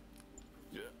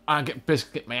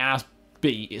basically get my ass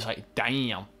beat, it's like,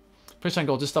 damn. First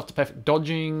angle, just after perfect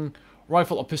dodging.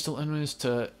 Rifle or pistol enemies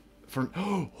to... front.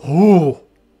 Oh!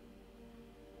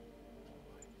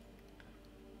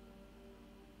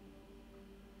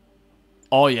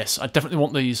 Oh yes, I definitely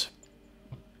want these.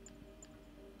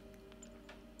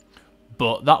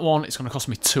 But that one, it's going to cost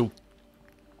me 2.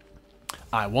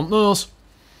 I want those.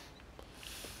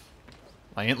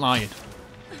 I ain't lying.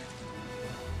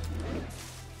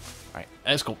 Right,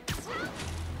 let's go.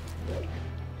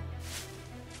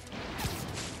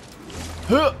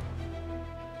 Huh.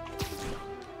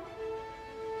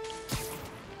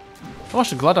 I'm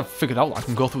actually glad I've figured out that I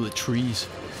can go through the trees.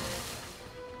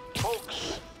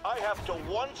 Folks, I have to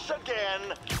once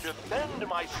again defend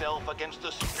myself against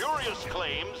the spurious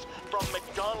claims from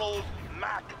McDonald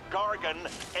Gargan,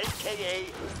 AKA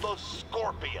the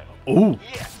Scorpion. Ooh.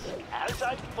 Yes, as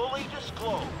I fully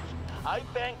disclosed, I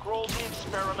bankrolled the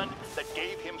experiment that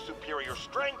gave him superior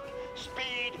strength,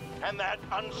 speed, and that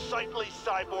unsightly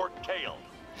cyborg tail.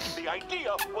 The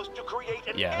idea was to create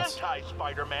an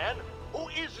anti-Spider-Man who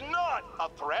is not a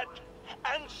threat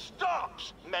and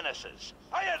stops menaces.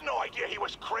 I had no idea he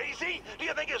was crazy. Do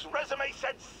you think his resume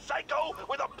said psycho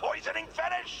with a poisoning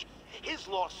fetish? His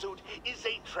lawsuit is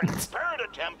a transparent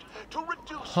attempt to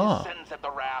reduce his sentence at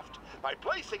the raft by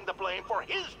placing the blame for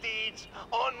his deeds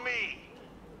on me.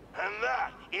 And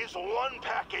that is one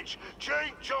package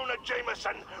J. Jonah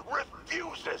Jameson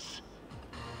refuses.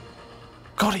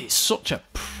 God, he's such a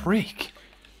prick.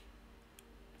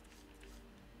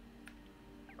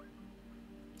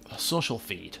 A social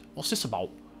feed. What's this about?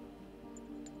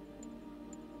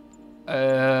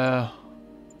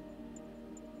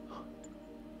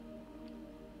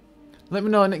 Let me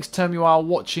know next time you are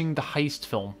watching the heist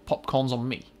film. Popcorn's on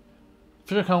me.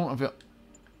 Official account of your...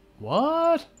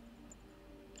 What?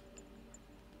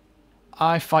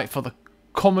 I fight for the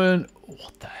common...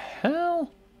 What the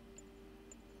hell?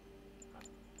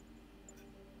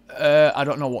 I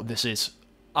don't know what this is.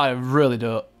 I really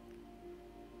don't.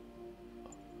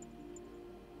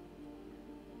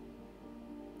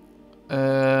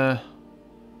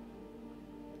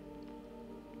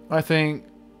 I think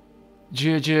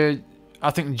JJ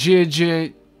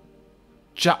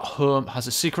Jack Home has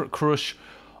a secret crush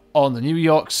on the New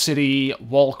York City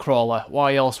wall crawler.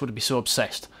 Why else would he be so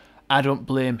obsessed? I don't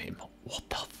blame him. What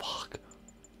the fuck?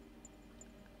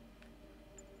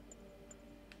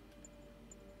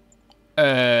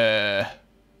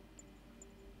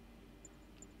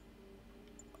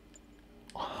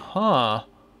 Huh.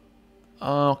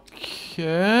 Okay.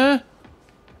 Hey,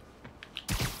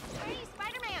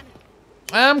 Spider-Man.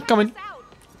 I'm coming.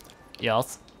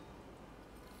 Yes.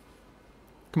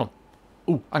 Come on.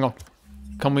 Ooh, hang on.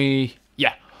 Can we...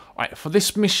 Yeah. Alright, for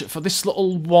this mission, for this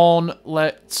little one,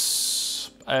 let's...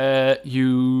 Right.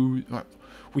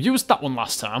 We used that one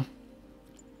last time.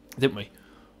 Didn't we?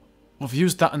 We've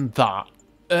used that and that.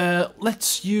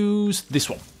 Let's use this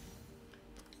one.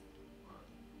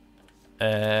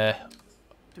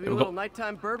 Doing a little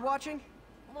nighttime bird watching?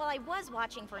 Well, I was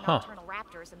watching for nocturnal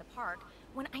raptors in the park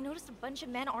when I noticed a bunch of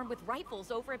men armed with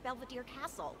rifles over at Belvedere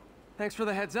Castle. Thanks for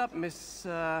the heads up, Miss,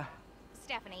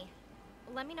 Stephanie,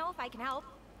 let me know if I can help.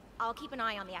 I'll keep an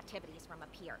eye on the activities from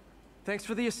up here. Thanks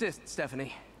for the assist,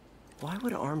 Stephanie. Why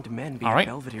would armed men be at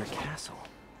Belvedere Castle?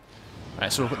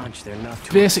 Alright, so we've got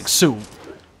basic suit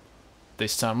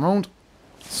this time round.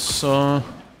 So,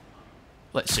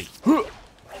 let's see.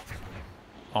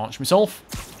 Launch myself.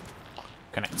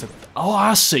 Connected. Oh,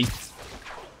 I see.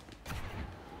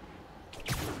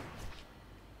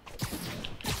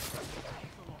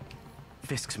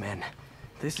 Fisk's men.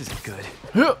 This isn't good.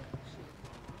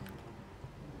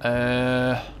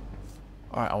 Alright,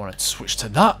 I want to switch to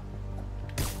that.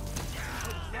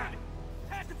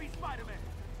 Had to be Spider-Man.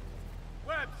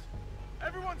 Webs,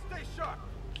 everyone stay sharp.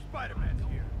 Spider-Man's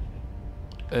here.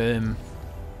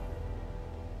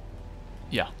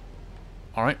 Yeah.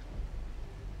 Alright.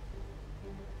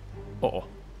 Uh-oh.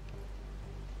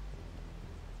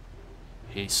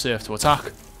 He's safe to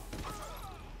attack.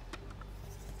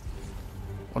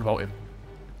 What about him?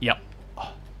 Yep.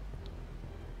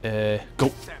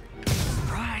 Go.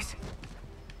 Surprise!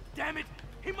 Damn it!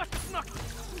 He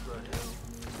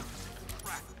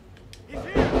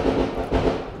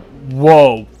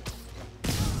Whoa.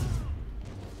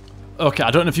 Okay,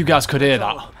 I don't know if you guys could hear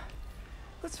that.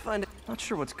 Let's find it. Not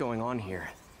sure what's going on here.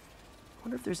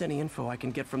 Wonder if there's any info I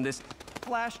can get from this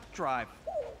flash drive.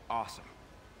 Awesome.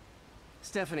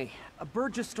 Stephanie, a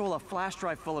bird just stole a flash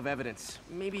drive full of evidence.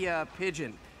 Maybe a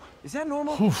pigeon. Is that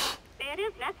normal? Oof. It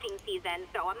is nesting season,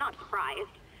 so I'm not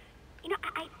surprised. You know,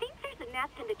 I think there's a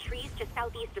nest in the trees just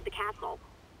southeast of the castle.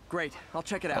 Great, I'll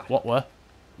check it out. What, where?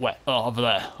 Where? Oh, over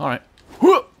there. Alright.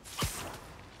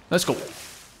 Let's go.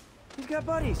 You've got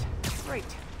buddies. Great.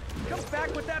 Come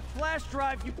back with that flash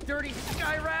drive, you dirty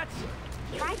sky rats!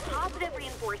 Try positive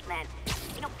reinforcement.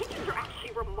 You know, pigeons are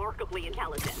actually remarkably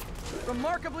intelligent.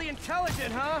 Remarkably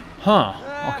intelligent, huh?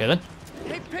 Huh. Okay then.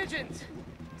 Hey, pigeons!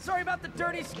 Sorry about the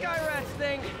dirty sky rats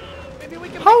thing. Maybe we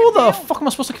can How the fuck am I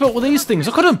supposed to keep up with these things?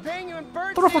 Look at them!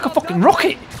 They're off like a fucking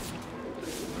rocket!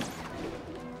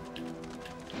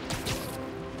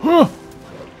 Huh.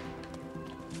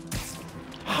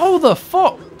 How the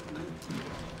fuck?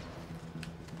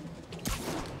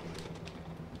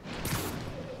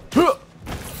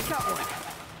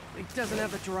 It doesn't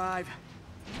have a drive.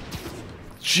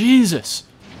 Jesus.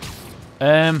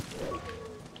 Yeah.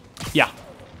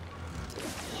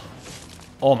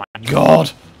 Oh my god.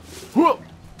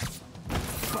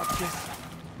 Fuck this.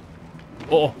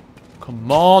 Oh,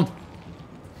 come on.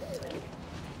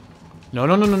 No.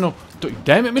 Don't you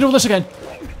dare make me do this again.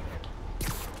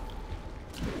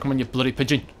 Come on, you bloody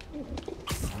pigeon. I'm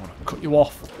gonna cut you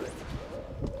off.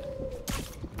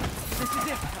 This is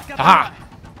it. I got Aha!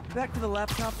 Back to the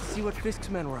laptop to see what Fisk's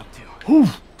men were up to. Whew.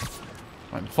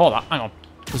 Right, before that, hang on.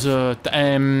 There's a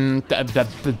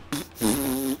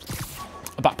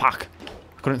backpack.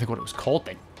 I couldn't think what it was called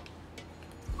then.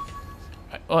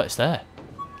 Right. Oh, it's there.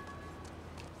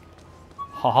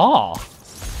 Haha.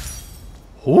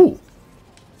 Ooh.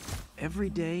 Every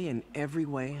day in every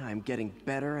way, I'm getting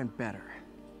better and better.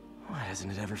 Why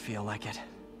doesn't it ever feel like it?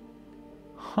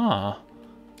 Huh.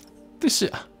 This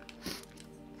is...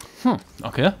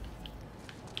 Okay.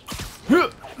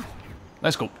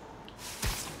 Let's go.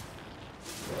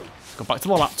 Let's go back to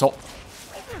the laptop.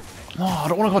 No, I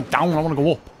don't want to go down. I want to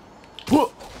go up.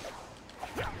 Go.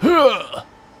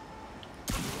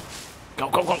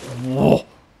 Whoa.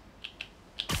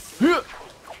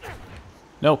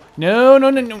 No.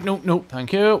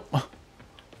 Thank you.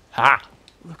 Ha.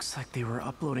 Looks like they were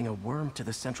uploading a worm to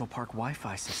the Central Park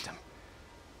Wi-Fi system.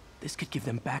 This could give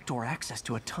them backdoor access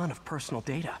to a ton of personal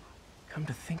data. Come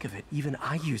to think of it, even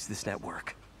I use this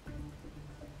network.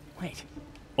 Wait,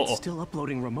 it's still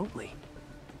uploading remotely.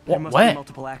 There must be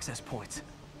multiple access points.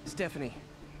 Stephanie,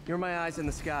 you're my eyes in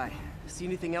the sky. See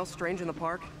anything else strange in the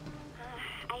park?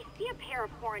 I see a pair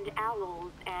of horned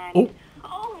owls and...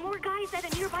 Oh, more guys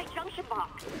at a nearby junction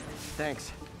box.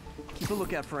 Thanks. Keep a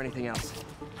lookout for anything else.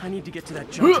 I need to get to that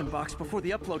junction box before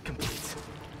the upload completes.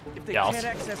 If they can't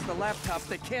access the laptops,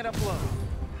 they can't upload.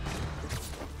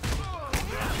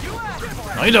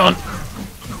 No, you don't.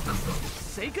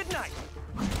 Say goodnight.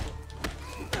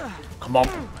 Come on.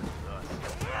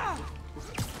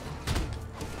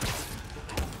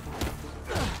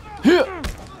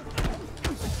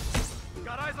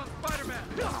 Got eyes on Spider-Man.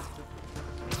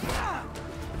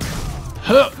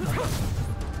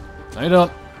 No, you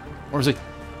don't. Where is he?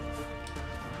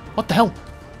 What the hell?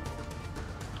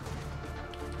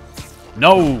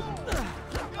 No.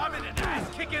 I'm in an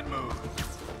ass-kicking mood.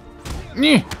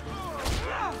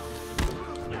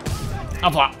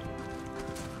 Have that.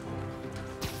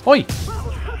 Oi. Okay,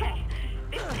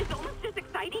 this is almost as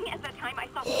exciting as the time I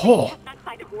saw the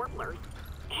unsighted warblers.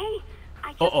 Hey,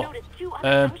 I just noticed 2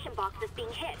 other junction boxes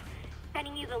being hit.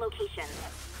 Sending you the location.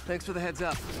 Thanks for the heads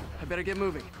up. I better get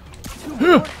moving. 2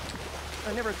 more?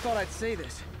 I never thought I'd say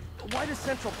this. But why does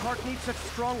Central Park need such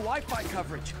strong Wi-Fi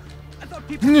coverage? I thought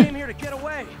people came here to get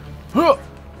away.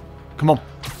 Come on.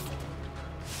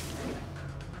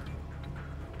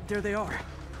 There they are.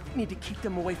 Need to keep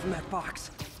them away from that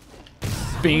box.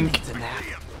 Bink.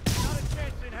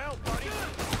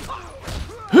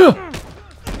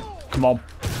 Come on.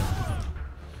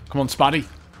 Come on, Spotty.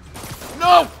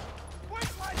 No!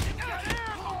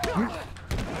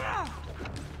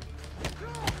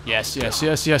 Yes.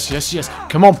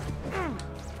 Come on.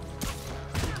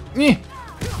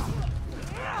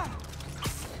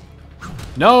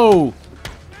 No!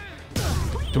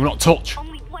 Do not touch.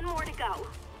 Only 1 more to go.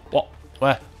 What?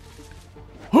 Where?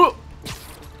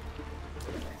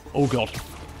 Oh god.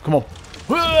 Come on.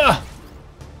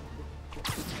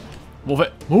 Move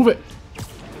it.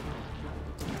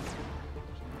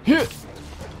 Here.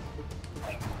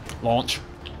 Launch.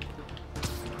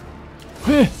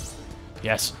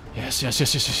 Yes. Yes, yes,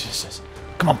 yes, yes, yes, yes, yes.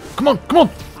 Come on, come on, come on!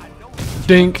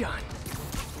 Dink!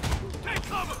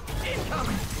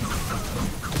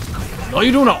 No,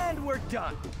 you do not! And we're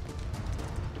done.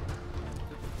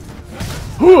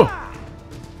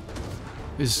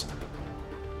 Is...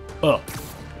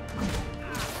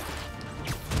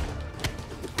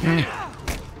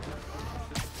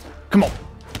 Come on!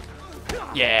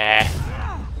 Yeah!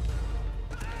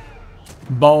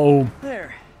 Boom!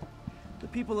 There. The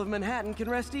people of Manhattan can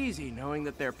rest easy knowing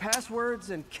that their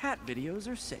passwords and cat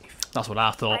videos are safe. That's what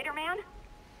I thought. Spider-Man?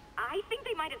 I think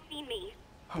they might have seen me.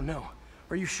 Oh no.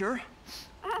 Are you sure?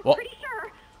 What? Pretty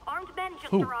sure. Armed men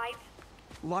just Who? arrived.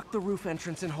 Lock the roof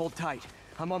entrance and hold tight.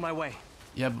 I'm on my way.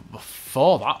 Yeah, but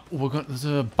before that, we're going. There's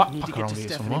a I need to backpack get around to here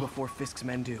Stephanie somewhere. before Fisk's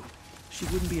men do. She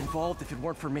wouldn't be involved if it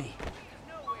weren't for me.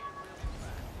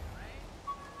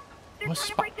 They're What's trying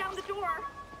to spa- break down the door.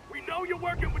 We know you're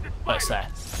working with the What's spider.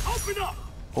 there? Open up!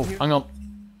 Oh, hang on.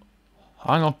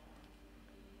 Hang on.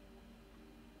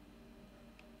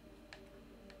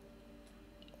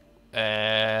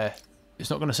 It's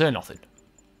not going to say nothing.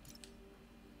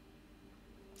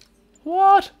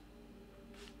 What?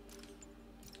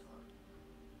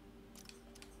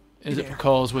 Is it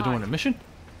because we're doing a mission?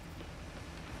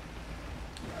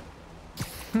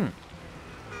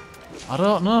 I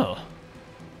don't know.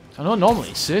 I know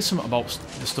normally it says something about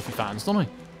the stuff he finds, doesn't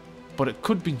he? But it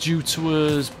could be due to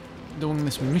us doing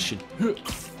this mission.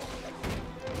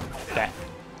 There.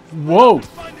 Whoa!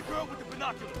 Find the girl with the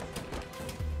binoculars.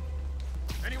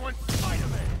 Anyone?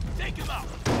 Spider-Man! Take him out!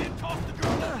 Then toss the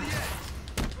girl over the edge.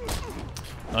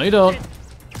 No, you don't.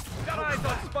 Got eyes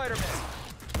on Spider-Man.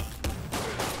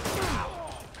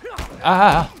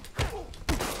 Ah!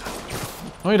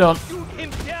 No, you don't. Shoot him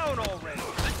down already.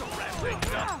 That's a rat thing,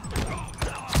 huh?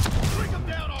 Bring him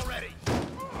down already.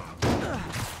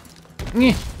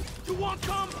 Nyeh. You want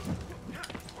come?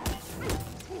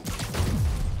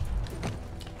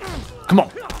 Come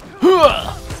on.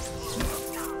 Huh.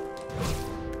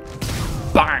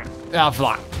 Bang! Have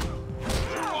that.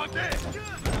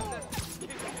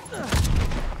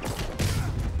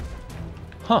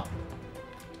 Huh.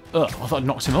 I thought it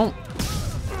knocked him out.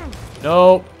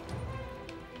 No.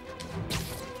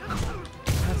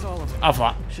 That's all of them. Have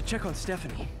that. Should check on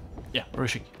Stephanie. Yeah, where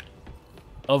is she?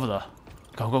 Over there.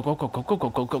 Go, go, go, go, go, go, go,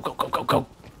 go, go, go, go, go, go.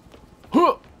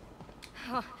 Huh.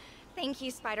 Oh, thank you,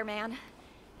 Spider-Man.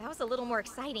 That was a little more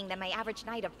exciting than my average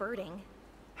night of birding.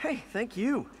 Hey, thank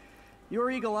you. Your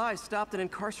eagle eyes stopped an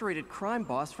incarcerated crime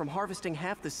boss from harvesting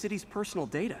half the city's personal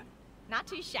data. Not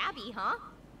too shabby, huh?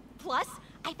 Plus,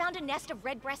 I found a nest of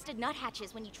red-breasted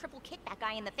nuthatches when you triple kick that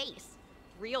guy in the face.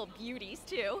 Real beauties,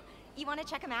 too. You want to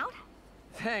check them out?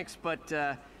 Thanks, but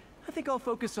I think I'll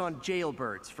focus on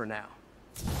jailbirds for now.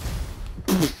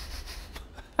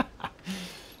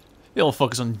 He'll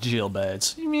focus on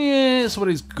jailbirds. Yeah, that's what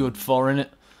he's good for, innit?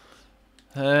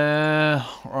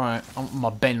 Right, I'm my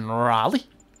Ben Riley.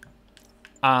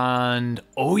 And,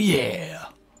 oh yeah.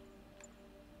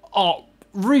 Oh,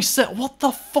 reset. What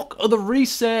the fuck are the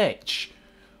research?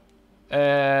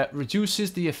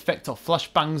 Reduces the effect of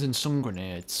flashbangs and stun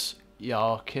grenades. Yeah,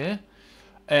 okay.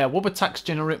 Wub attacks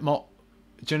generate more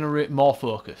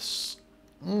focus.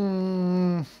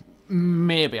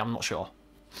 Maybe, I'm not sure.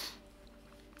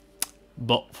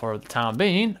 But for the time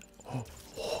being,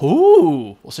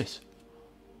 ooh, what's this?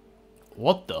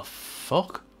 What the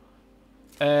fuck?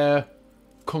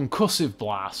 Concussive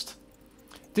blast.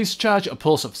 Discharge a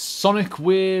pulse of sonic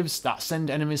waves that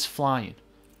send enemies flying.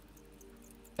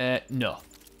 No.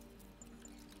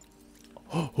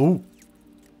 Oh,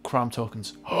 crime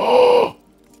tokens. Alright,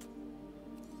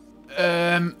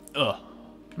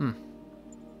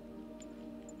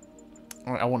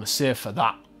 I want to save for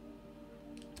that.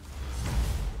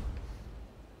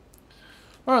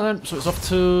 Alright then, so it's off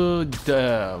to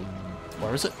the...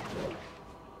 where is it?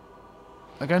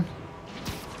 Again?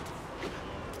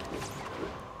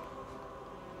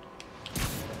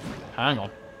 Hang on.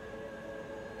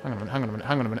 Hang on a minute, hang on a minute,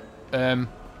 hang on a minute.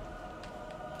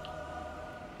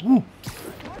 Woo.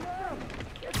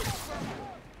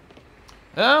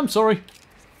 I'm sorry.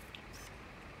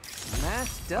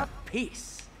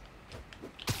 Masterpiece.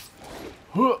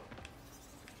 I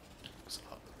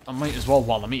might as well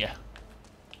while I'm here.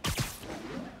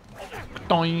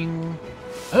 Doing.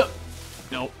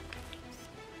 No.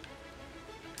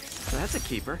 That's a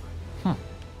keeper.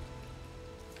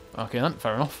 Okay then,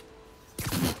 fair enough.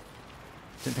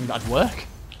 Didn't think that'd work.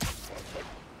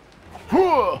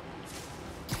 Oh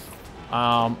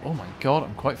my god,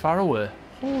 I'm quite far away.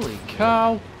 Holy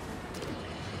cow.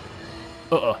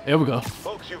 Here we go.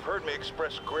 Folks, you've heard me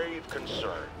express grave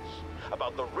concerns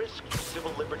about the risk to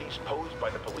civil liberties posed by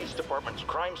the police department's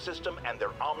crime system and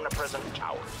their omnipresent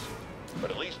towers. But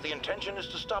at least the intention is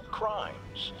to stop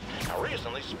crimes. Now,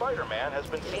 recently, Spider-Man has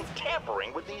been seen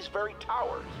tampering with these very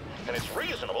towers. And it's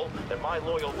reasonable that my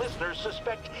loyal listeners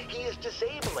suspect he is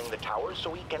disabling the towers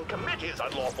so he can commit his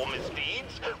unlawful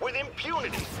misdeeds with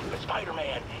impunity. But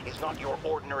Spider-Man is not your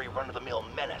ordinary run-of-the-mill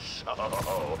menace.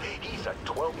 Oh, he's a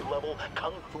 12th-level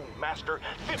Kung Fu master,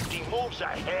 50 moves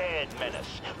ahead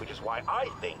menace. Which is why I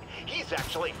think he's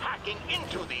actually hacking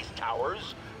into these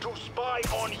towers to spy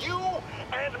on you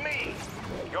and me.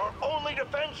 Your only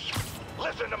defense?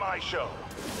 Listen to my show.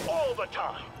 All the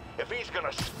time. If he's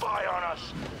gonna spy on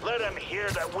us, let him hear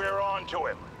that we're on to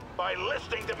him by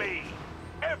listening to me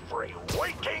every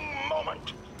waking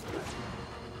moment.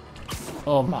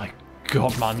 Oh my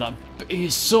god, man.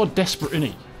 He's so desperate, isn't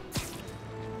he?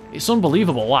 It's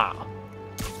unbelievable, that.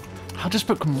 How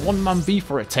desperate can one man be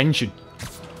for attention?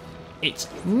 It's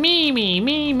me with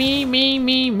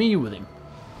him.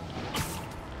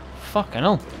 Fucking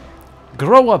hell.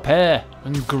 Grow up here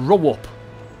and grow up.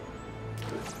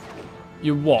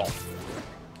 You what?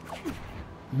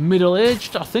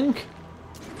 Middle-aged, I think.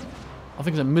 I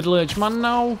think he's a middle-aged man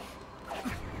now.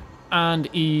 And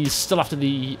he's still after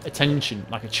the attention,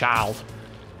 like a child.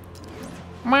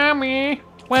 Mommy,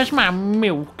 where's my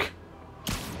milk?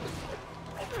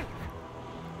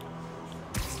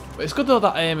 But it's good though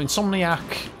that Insomniac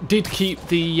did keep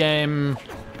the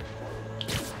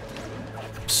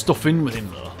stuff in with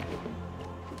him though.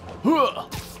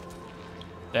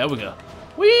 There we go.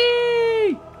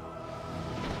 Whee!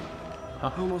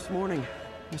 Almost morning.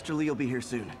 Mr. Lee will be here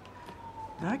soon.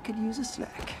 I could use a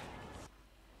snack.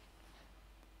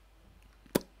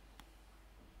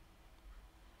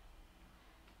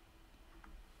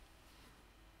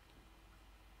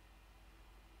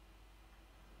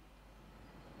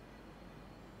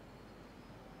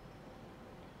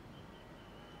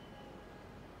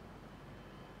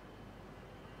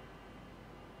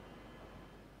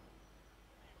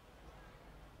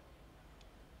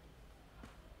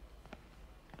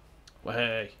 Well,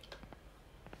 hey.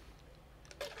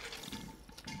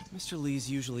 Mr.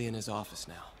 Lee's usually in his office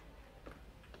now.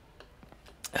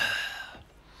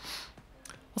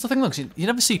 What's the thing, look? You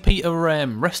never see Peter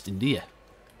resting, do you?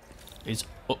 He's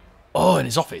in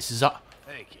his office. Is that?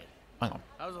 Hey, kid. Hang on.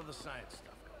 How's all the science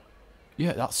stuff going?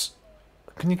 Yeah, that's.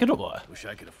 Can you get up there? Wish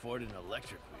I could afford an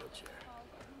electric wheelchair.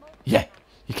 Yeah,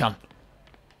 you can.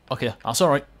 Okay, that's all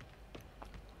right.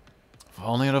 If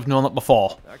only I'd have known that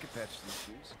before. I could patch these shoes.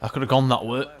 I could have gone that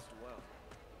way.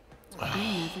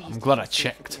 I'm glad I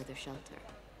checked.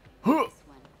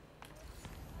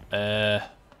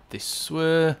 This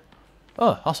way.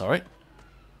 Oh, that's alright.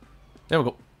 There we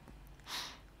go.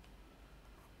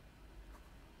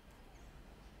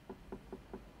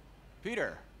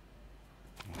 Peter,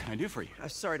 what can I do for you? I'm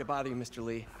sorry to bother you, Mr.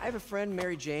 Lee. I have a friend,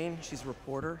 Mary Jane. She's a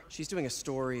reporter. She's doing a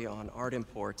story on art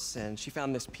imports, and she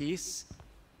found this piece.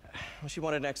 Well, she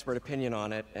wanted an expert opinion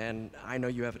on it, and I know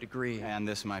you have a degree. And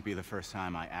this might be the first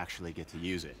time I actually get to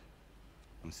use it.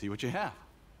 Let's see what you have.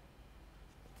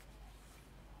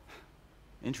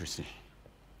 Interesting.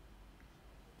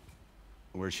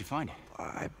 Where did she find it?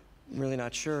 I'm really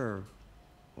not sure.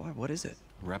 Why, what is it?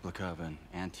 A replica of an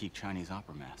antique Chinese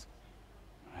opera mask.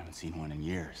 I haven't seen one in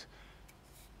years.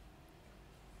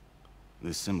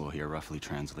 This symbol here roughly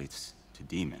translates to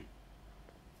demon.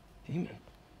 Demon?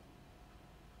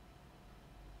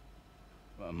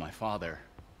 My father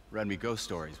read me ghost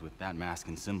stories with that mask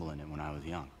and symbol in it when I was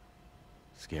young.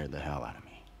 Scared the hell out of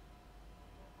me.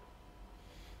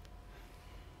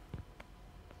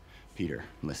 Peter,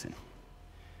 listen.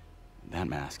 That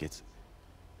mask, it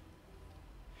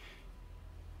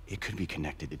could be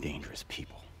connected to dangerous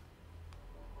people.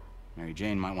 Mary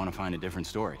Jane might want to find a different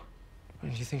story. Do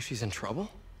you think she's in trouble?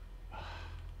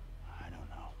 I don't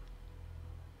know.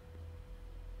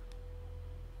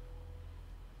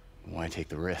 Why take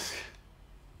the risk?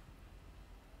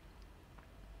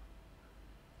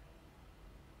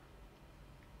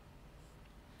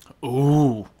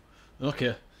 Ooh.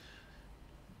 Okay.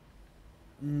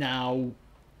 Now,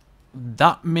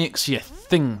 that makes you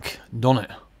think, doesn't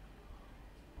it?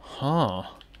 Huh.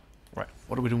 Right,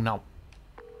 what do we do now?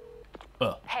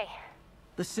 Hey.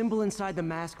 The symbol inside the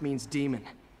mask means demon.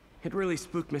 It really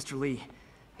spooked Mr. Lee.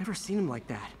 Never seen him like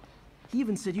that. He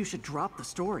even said you should drop the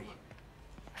story.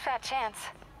 Fat chance.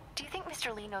 Do you think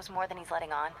Mr. Lee knows more than he's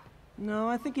letting on? No,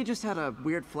 I think he just had a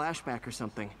weird flashback or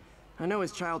something. I know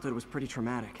his childhood was pretty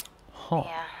traumatic. Huh.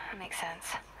 Yeah, makes sense.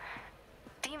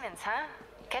 Demons, huh?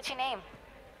 Catchy name.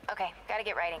 Okay, gotta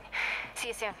get writing. See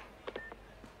you soon.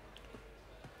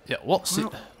 Yeah, what's it?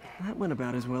 That went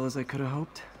about as well as I could have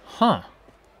hoped. Huh.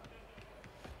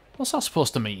 What's that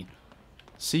supposed to mean?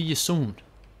 See you soon.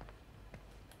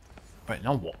 Right,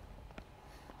 now what?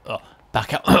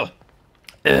 Back out.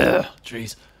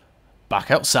 Jeez.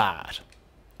 Back outside.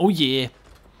 Oh yeah.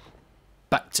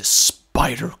 Back to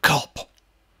Spider Cop.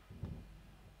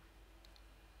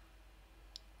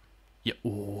 Yeah.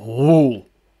 Oh.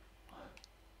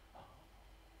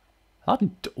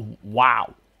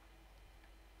 Wow.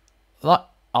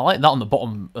 I like that on the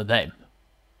bottom of them.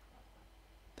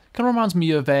 Kind of reminds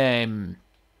me of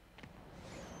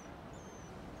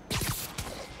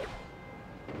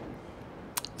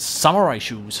samurai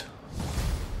shoes.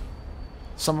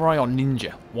 Samurai or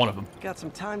ninja, one of them. Got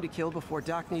some time to kill before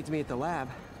Doc needs me at the lab.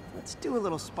 Let's do a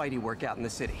little Spidey workout in the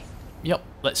city. Yep,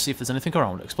 let's see if there's anything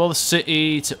around. Explore the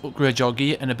city to upgrade your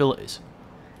gear and abilities.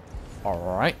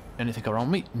 Alright, anything around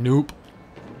me? Nope.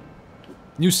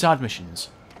 New side missions.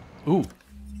 Ooh.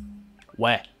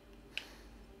 Where?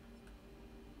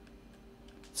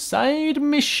 Side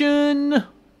mission.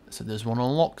 So there's one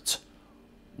unlocked.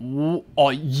 Ooh, oh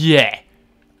yeah.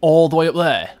 All the way up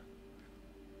there.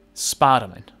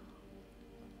 Spider-Man.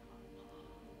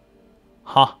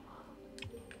 Huh.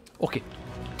 Okay.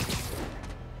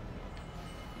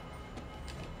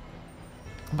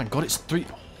 Oh my god, it's 3.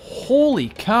 Holy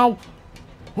cow.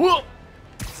 Whoa.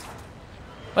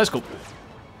 Let's go.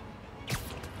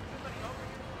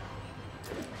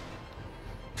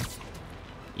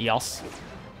 Yes.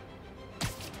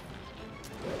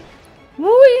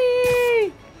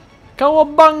 Whee!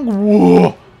 Cowabang!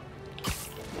 Whoa!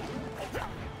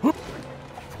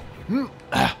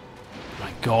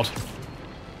 My god.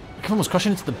 I can almost crash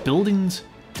into the buildings.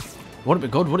 Wouldn't it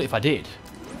be good, would it, if I did?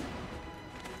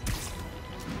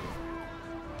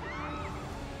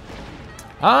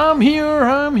 I'm here,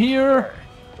 I'm here.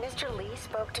 Mr. Lee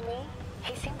spoke to me.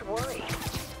 He seemed worried.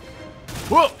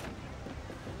 Whoa!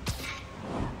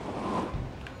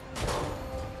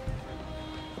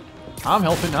 I'm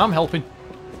helping, I'm helping.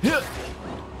 There.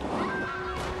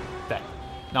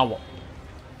 Now what?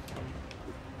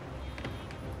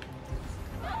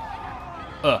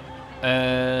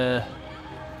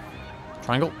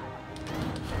 Triangle.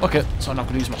 Okay, so I'm not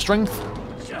going to use my strength.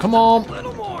 Come on. There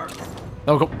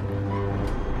we go.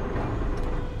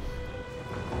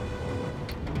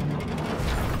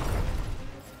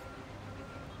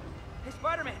 Hey,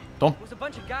 Spider-Man. Done. There was a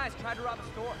bunch of guys tried to rob a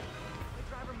store. The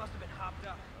driver must have been hopped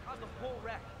up. Caused a whole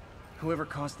wreck. Whoever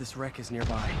caused this wreck is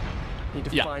nearby. Need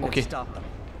to find okay. and stop them.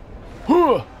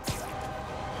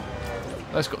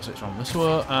 Let's go. So it's on this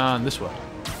way and this way.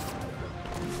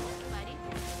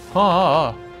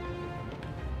 Ah.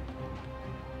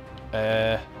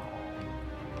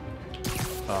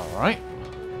 Alright.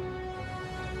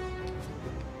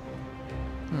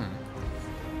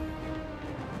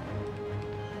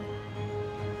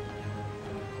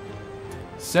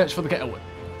 Search for the getaway.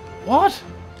 What?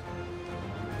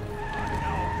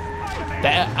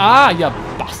 There. Ah, you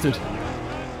bastard.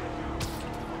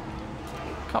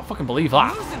 Can't fucking believe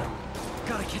that.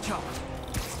 Gotta catch up.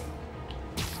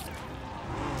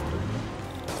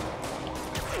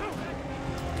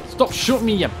 Stop shooting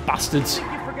me, you bastards. You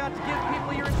forgot to give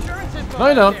people your insurance info. No,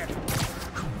 you don't.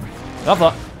 Have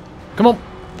that. Come on.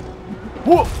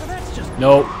 Whoa.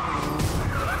 No.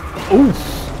 Oof.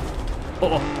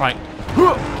 Uh-oh. Right.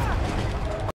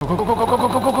 Go, go, go, go, go, go,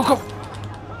 go, go, go, go.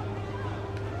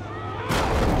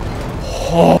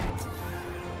 Oh.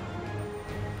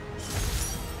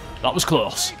 That was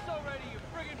close.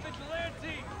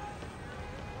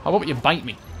 How about you bite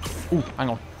me? Ooh, hang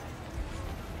on.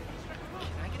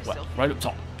 Well, right up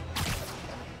top.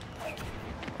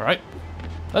 Alright.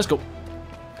 Let's go.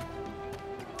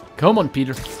 Come on,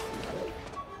 Peter.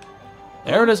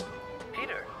 There it is.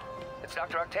 Peter, it's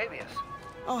Dr. Octavius.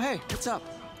 Oh, hey, what's up?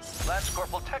 Lance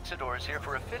Corporal Texador is here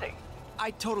for a fitting.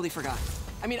 I totally forgot.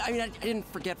 I didn't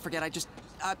forget. I just,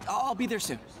 I'll be there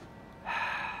soon.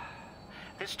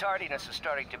 This tardiness is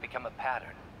starting to become a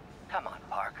pattern. Come on,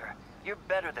 Parker. You're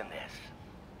better than this.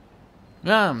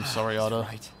 I'm sorry, Otto.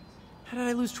 Right. How did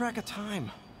I lose track of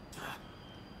time?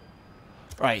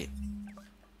 Right.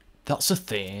 That's a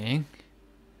thing.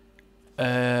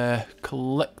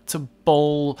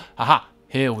 Collectible. Aha.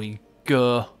 Here we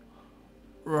go.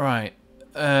 Right.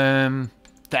 There.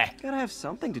 Gotta have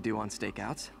something to do on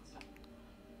stakeouts.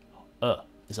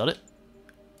 Is that it?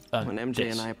 When MJ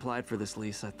and I applied for this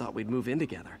lease, I thought we'd move in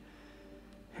together.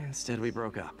 Instead, we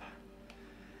broke up.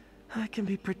 I can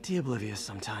be pretty oblivious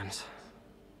sometimes.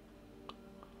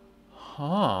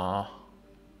 Huh.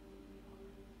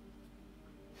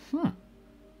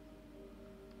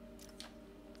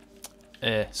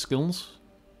 Skills.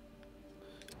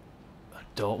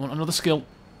 Don't want another skill.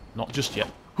 Not just yet.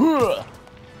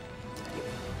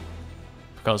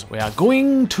 Because we are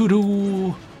going to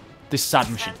do this side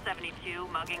mission. 1072,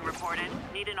 mugging reported.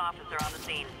 Need an officer on the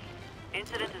scene.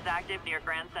 Incident is active near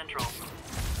Grand Central.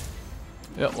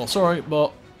 Yeah, well, sorry,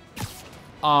 but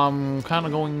I'm kind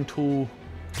of going to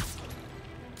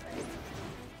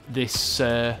this.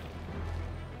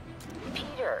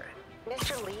 Peter,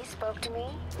 Mr. Lee spoke to me.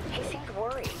 He seemed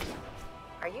worried.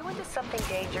 Are you into something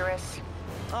dangerous?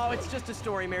 Oh, it's just a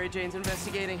story Mary Jane's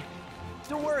investigating.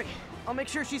 Don't worry, I'll make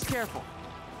sure she's careful.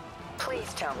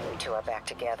 Please tell me you two are back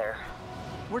together.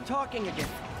 We're talking again.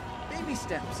 Baby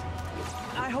steps.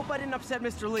 I hope I didn't upset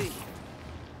Mr. Lee.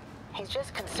 He's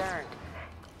just concerned.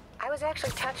 I was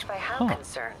actually touched by how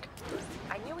concerned.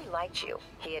 I knew he liked you.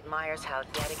 He admires how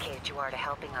dedicated you are to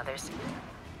helping others.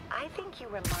 I think you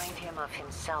remind him of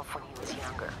himself when he was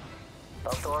younger.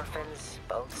 Both orphans,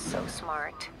 both so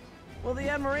smart. Well, the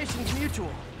admiration's mutual.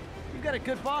 You've got a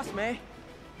good boss, May.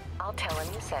 I'll tell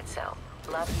him you said so.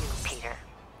 Love you, Peter.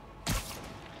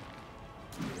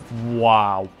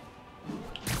 Wow.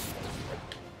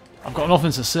 I've got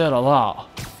nothing to say to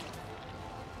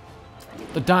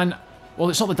that. Well,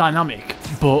 it's not the dynamic,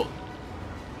 but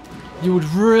you would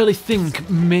really think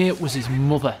May was his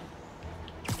mother.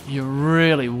 You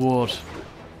really would.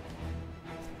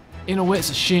 In a way, it's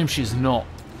a shame she's not.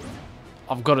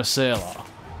 I've got to say that.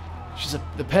 She's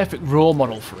the perfect role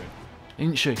model for him,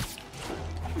 isn't she?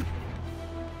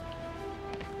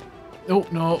 Oh,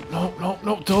 no,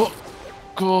 don't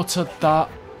go to that.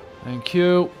 Thank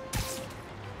you.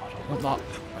 I don't want that.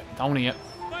 Right, down here.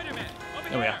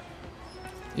 There we are.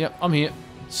 Yep, I'm here.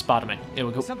 Spider-Man. Here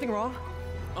we go. Something wrong?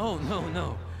 Oh,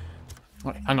 no.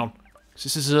 Right, hang on.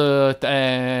 This is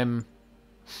another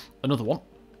one.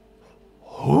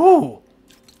 Ooh!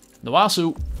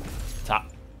 Nawasu.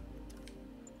 Tap.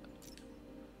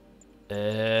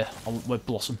 I want Web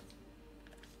Blossom.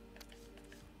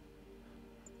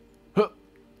 Huh.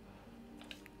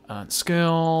 And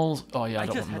skills. Oh yeah, I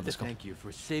don't want another skill. Thank you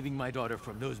for saving my daughter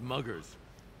from those muggers.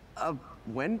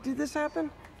 When did this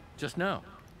happen? Just now.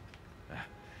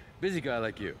 Busy guy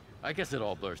like you. I guess it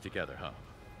all blurs together, huh?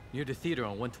 Near the theater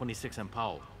on 126 and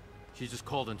Powell. She just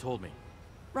called and told me.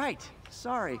 Right.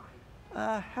 Sorry.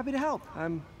 Happy to help.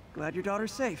 I'm glad your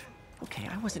daughter's safe. Okay,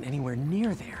 I wasn't anywhere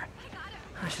near there.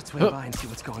 I should swing by and see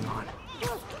what's going on.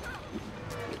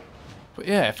 But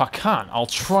yeah, if I can, I'll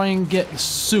try and get the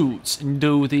suits and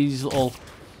do these little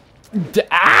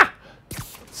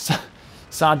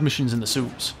side missions in the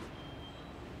suits.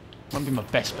 Might be my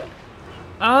best bet.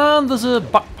 And there's a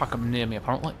backpacker near me,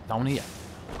 apparently, down here.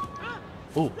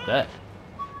 Oh, there.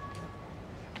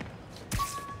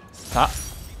 That.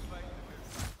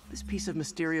 This piece of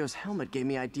Mysterio's helmet gave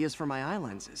me ideas for my eye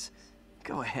lenses.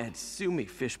 Go ahead, sue me,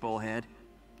 fishbowl head.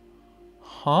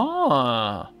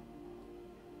 Huh.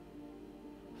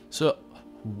 So,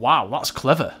 wow, that's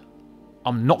clever.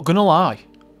 I'm not gonna lie.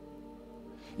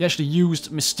 He actually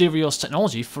used Mysterio's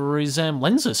technology for his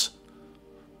lenses.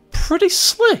 Pretty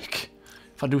slick,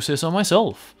 if I do say so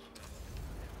myself.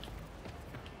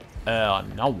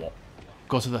 Now what?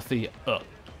 Go to the theater.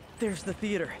 There's the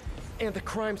theater, and the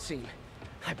crime scene.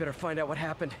 I better find out what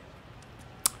happened.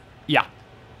 Yeah.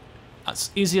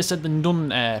 That's easier said than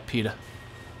done, Peter.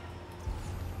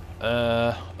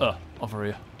 Over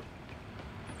here.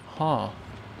 Huh.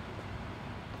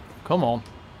 Come on.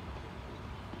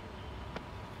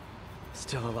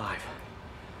 Still alive.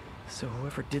 So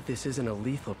whoever did this isn't a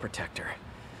lethal protector.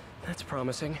 That's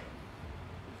promising.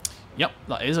 Yep,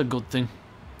 that is a good thing.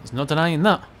 There's no denying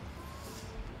that.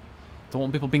 Don't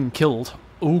want people being killed.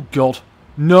 Oh god.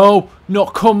 No! No,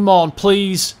 come on,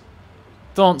 please!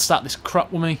 Don't start this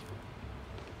crap with me.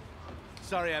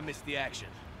 Sorry I missed the action.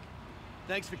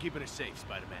 Thanks for keeping us safe,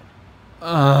 Spider-Man.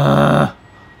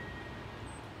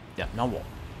 Yeah, now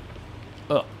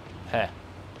what? Hey.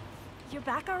 You're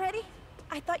back already?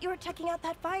 I thought you were checking out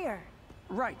that fire.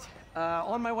 Right.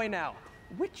 On my way now.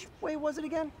 Which way was it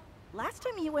again? Last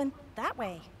time you went that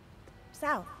way.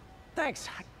 South. Thanks.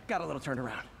 I got a little turned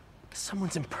around.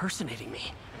 Someone's impersonating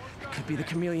me. Could be the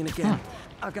chameleon again.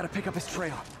 I've got to pick up his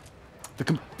trail.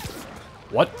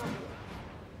 What?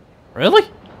 Really?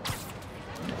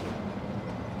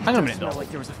 Hang on a minute, though. It smelled like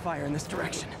there was a fire in this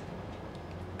direction.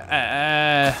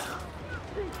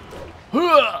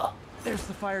 There's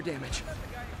the fire damage.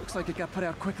 Looks like it got put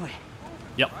out quickly.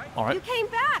 Yep, alright. You came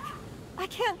back! I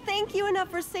can't thank you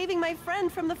enough for saving my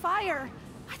friend from the fire.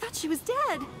 I thought she was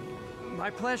dead.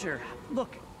 My pleasure.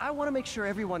 Look, I want to make sure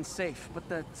everyone's safe, but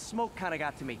the smoke kind of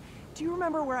got to me. Do you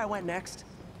remember where I went next?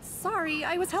 Sorry,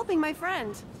 I was helping my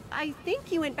friend. I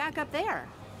think you went back up there.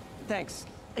 Thanks.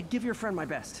 Give your friend my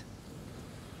best.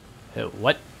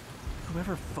 What?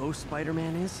 Whoever faux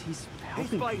Spider-Man is, he's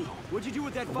helping people. What'd you do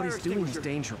with that But what he's doing is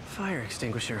dangerous. Fire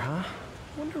extinguisher, huh?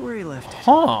 Wonder where he left it.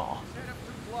 Huh.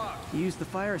 He used the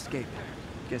fire escape.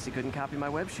 Guess he couldn't copy my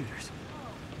web shooters.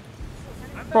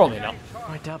 Probably not.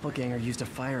 My doppelganger used a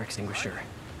fire extinguisher.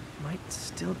 Might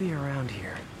still be around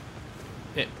here.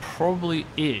 It probably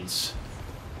is.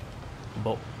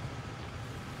 But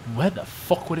where the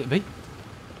fuck would it be?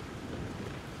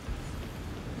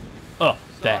 Oh,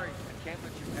 there.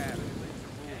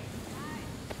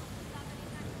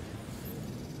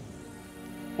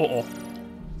 Uh-oh.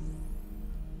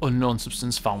 Unknown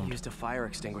substance found. Used a fire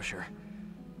extinguisher.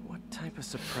 What type of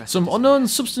suppressor? Some unknown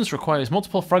substance requires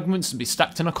multiple fragments to be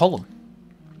stacked in a column.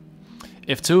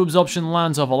 If two absorption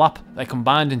lines overlap, they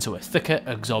combine into a thicker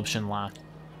absorption line.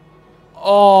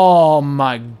 Oh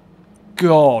my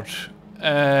god.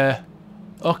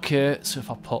 Okay, so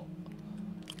if I put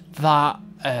that,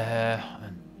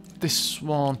 and this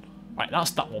one. Right,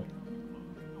 that's that one.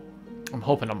 I'm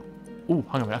hoping I'm... Ooh,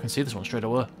 hang on a minute, I can see this one straight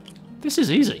away. This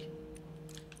is easy.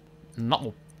 And that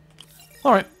one.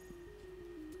 Alright.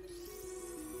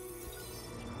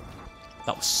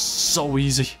 That was so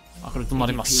easy. I could have done that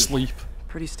in my sleep.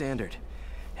 Pretty standard.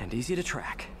 And easy to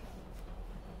track.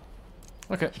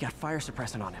 Okay. He got fire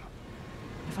suppressant on him.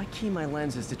 If I key my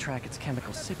lenses to track its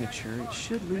chemical signature, it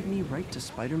should lead me right to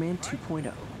Spider-Man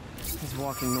 2.0. He's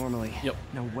walking normally. Yep.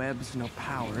 No webs, no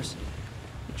powers.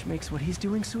 Which makes what he's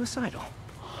doing suicidal.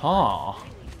 Huh.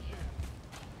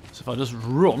 So if I just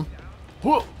run...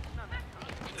 Whoa!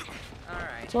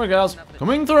 Sorry guys,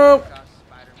 coming through!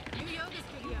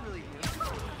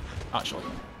 Actually.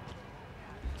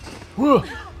 Whoa!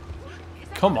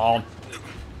 Come on.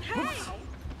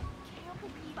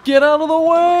 Get out of the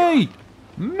way!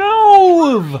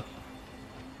 Move!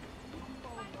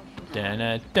 Dun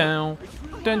dun dun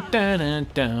dun dun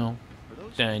dun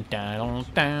dun dun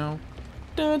dun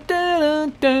dun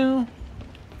dun dun.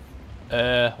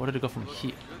 Where did it go from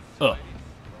here? Oh.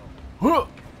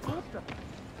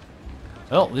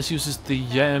 Well, this uses the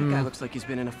Guy looks like he's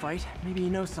been in a fight. Maybe he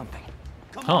knows something.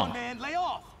 Come on, man, lay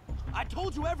off! I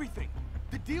told you everything.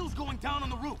 The deal's going down on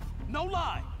the roof. No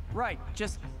lie. Right,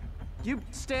 just you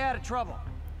stay out of trouble.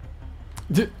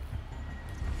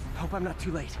 Hope I'm not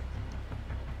too late.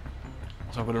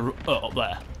 So I'm gonna up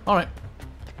there. All right.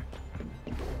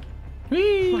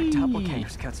 My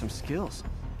doppelganger's got some skills.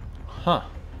 Huh.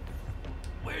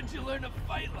 Where'd you learn to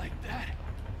fight like that?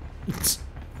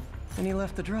 And he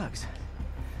left the drugs.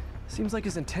 Seems like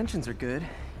his intentions are good,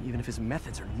 even if his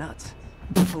methods are nuts.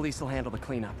 Police will handle the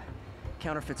cleanup.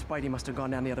 Counterfeit Spidey must have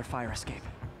gone down the other fire escape.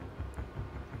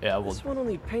 Yeah, well. This one will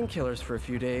need painkillers for a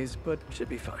few days, but should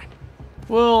be fine.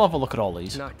 We'll have a look at all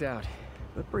these. Knocked out,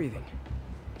 but breathing.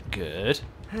 Good.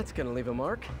 That's gonna leave a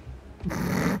mark.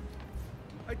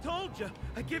 I told you,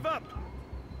 I give up.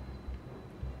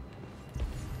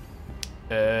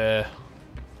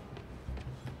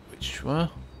 Which one?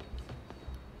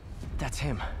 That's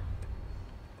him.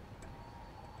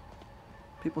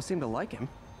 People seem to like him.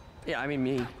 Yeah, I mean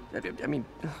me. I mean,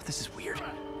 this is weird.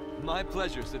 My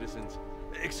pleasure, citizens.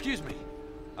 Excuse me.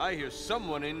 I hear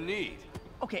someone in need.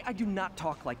 Okay, I do not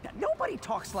talk like that. Nobody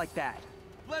talks like that.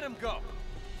 Let him go.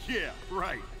 Yeah,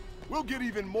 right. We'll get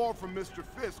even more from Mr.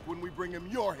 Fisk when we bring him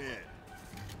your head.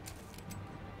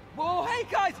 Whoa, hey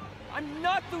guys! I'm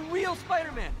not the real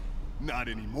Spider-Man! Not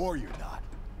anymore, you're not.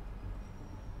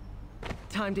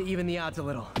 Time to even the odds a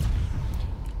little.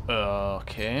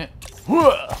 Okay.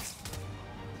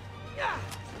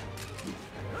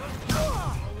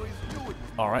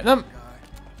 Alright then.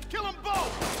 Kill them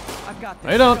both! I've got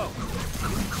this. Right on.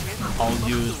 I'll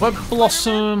use Web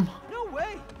Blossom. No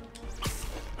way!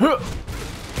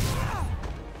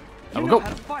 There we go.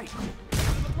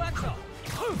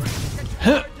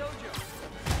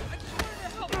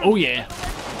 Oh yeah.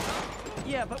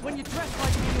 Yeah, but when you dress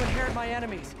like me, you inherit my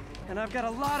enemies. And I've got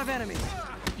a lot of enemies.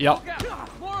 Yep.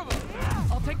 More of them.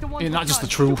 I'll take the one. Not just the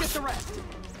truth.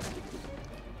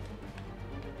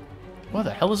 Where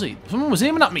the hell is he? Someone was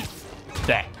aiming at me.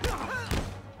 There.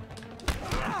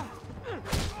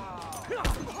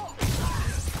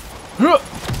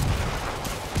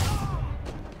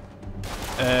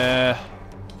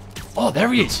 Oh,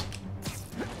 there he is.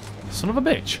 Son of a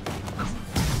bitch.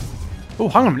 Oh,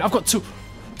 hang on a minute. I've got two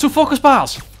focus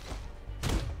bars.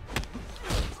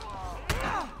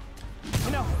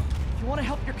 You know, if you want to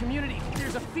help your community,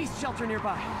 there's a feast shelter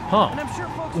nearby. Huh. And I'm sure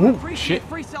folks would appreciate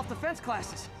free self-defense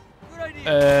classes. Good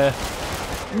idea.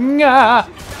 Nah.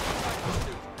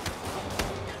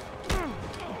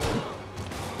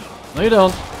 No, you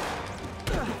don't.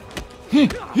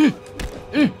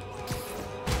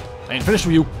 I ain't finished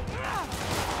with you.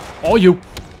 Oh, you.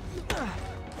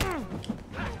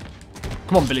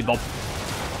 Come on, Billy Bob.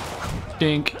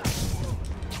 Dink.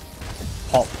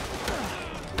 Hop.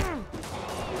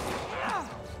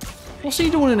 What's he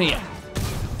doing in here?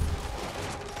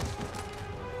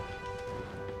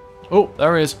 Oh,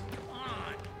 there he is.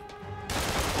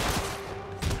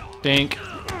 Dink.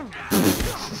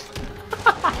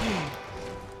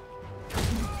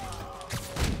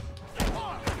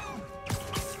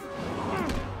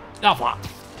 Now flat.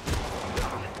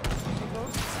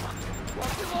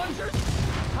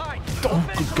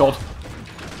 Oh, good God.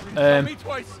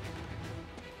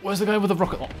 Where's the guy with the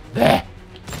rocket launcher? There.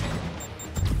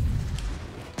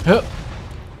 Huh.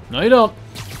 No, you don't.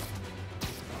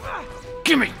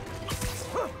 Gimme.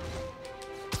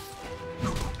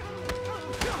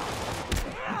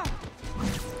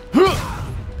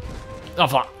 Now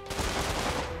flat.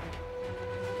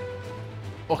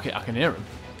 Okay, I can hear him.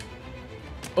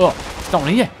 Oh, it's down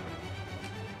here.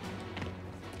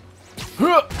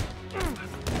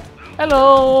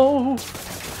 Hello.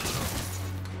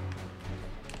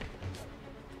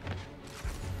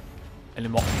 Any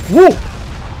more? Whoa!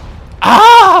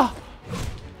 Ah!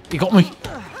 He got me.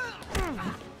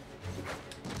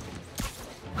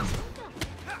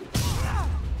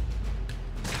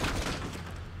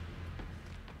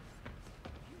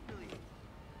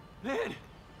 Man,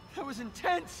 that was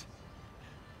intense.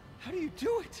 How do you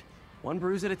do it? One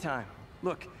bruise at a time.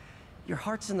 Look, your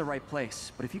heart's in the right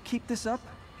place, but if you keep this up,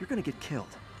 you're gonna get killed.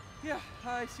 Yeah,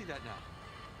 I see that now.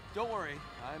 Don't worry,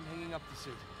 I'm hanging up the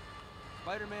suit.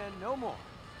 Spider-Man, no more.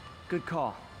 Good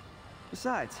call.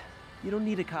 Besides, you don't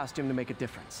need a costume to make a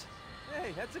difference.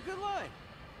 Hey, that's a good line.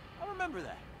 I'll remember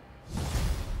that.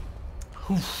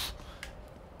 Oof.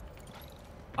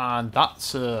 And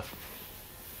that's a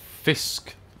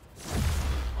Fisk.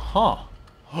 Huh.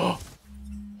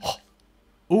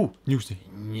 Ooh, news.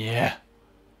 Yeah.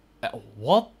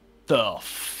 What the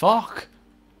fuck?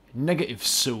 Negative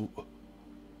suit.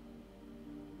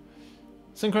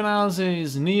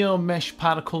 Synchronizes neo mesh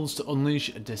particles to unleash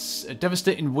a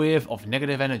devastating wave of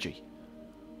negative energy.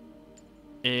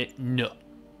 No.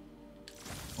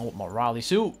 I want my Riley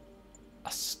suit. I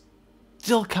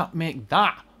still can't make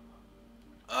that.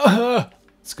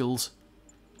 Skills.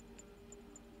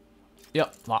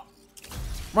 Yep, that.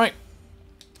 Right.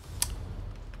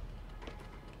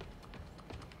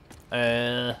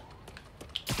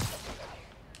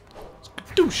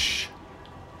 Douche.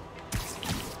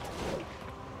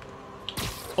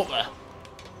 Up there.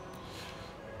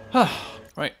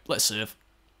 Right, let's save.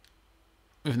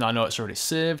 Even though I know it's already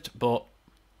saved, but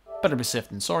better be safe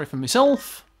than sorry for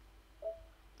myself.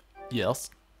 Yes.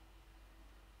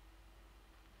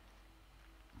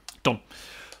 Done.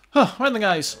 Right then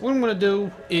guys, what I'm going to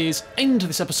do is end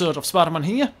this episode of Spider-Man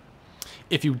here.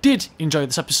 If you did enjoy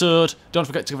this episode, don't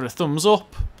forget to give it a thumbs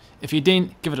up. If you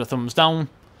didn't, give it a thumbs down.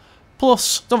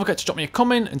 Plus, don't forget to drop me a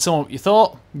comment and tell me what you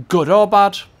thought, good or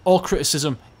bad. All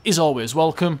criticism is always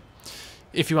welcome.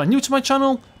 If you are new to my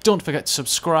channel, don't forget to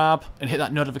subscribe and hit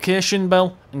that notification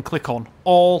bell and click on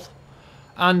all.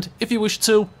 And if you wish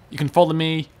to, you can follow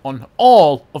me on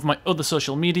all of my other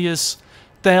social medias.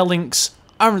 Their links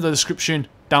are in the description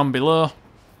down below.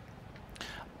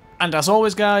 And as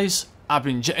always guys, I've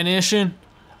been Jetonation,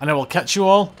 and I will catch you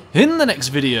all in the next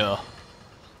video.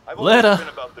 I've Later. always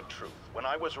been about the truth. When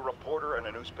I was a reporter and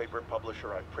a newspaper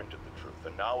publisher, I printed the truth.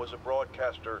 And now as a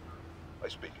broadcaster, I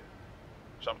speak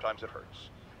it. Sometimes it hurts.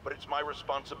 But it's my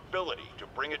responsibility to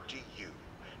bring it to you.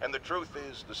 And the truth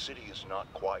is, the city is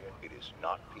not quiet. It is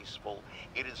not peaceful.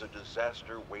 It is a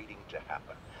disaster waiting to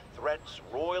happen. Threats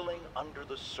roiling under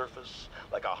the surface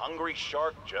like a hungry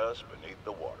shark just beneath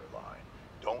the waterline.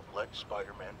 Don't let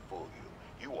Spider-Man fool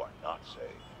you. You are not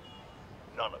safe.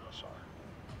 None of us are.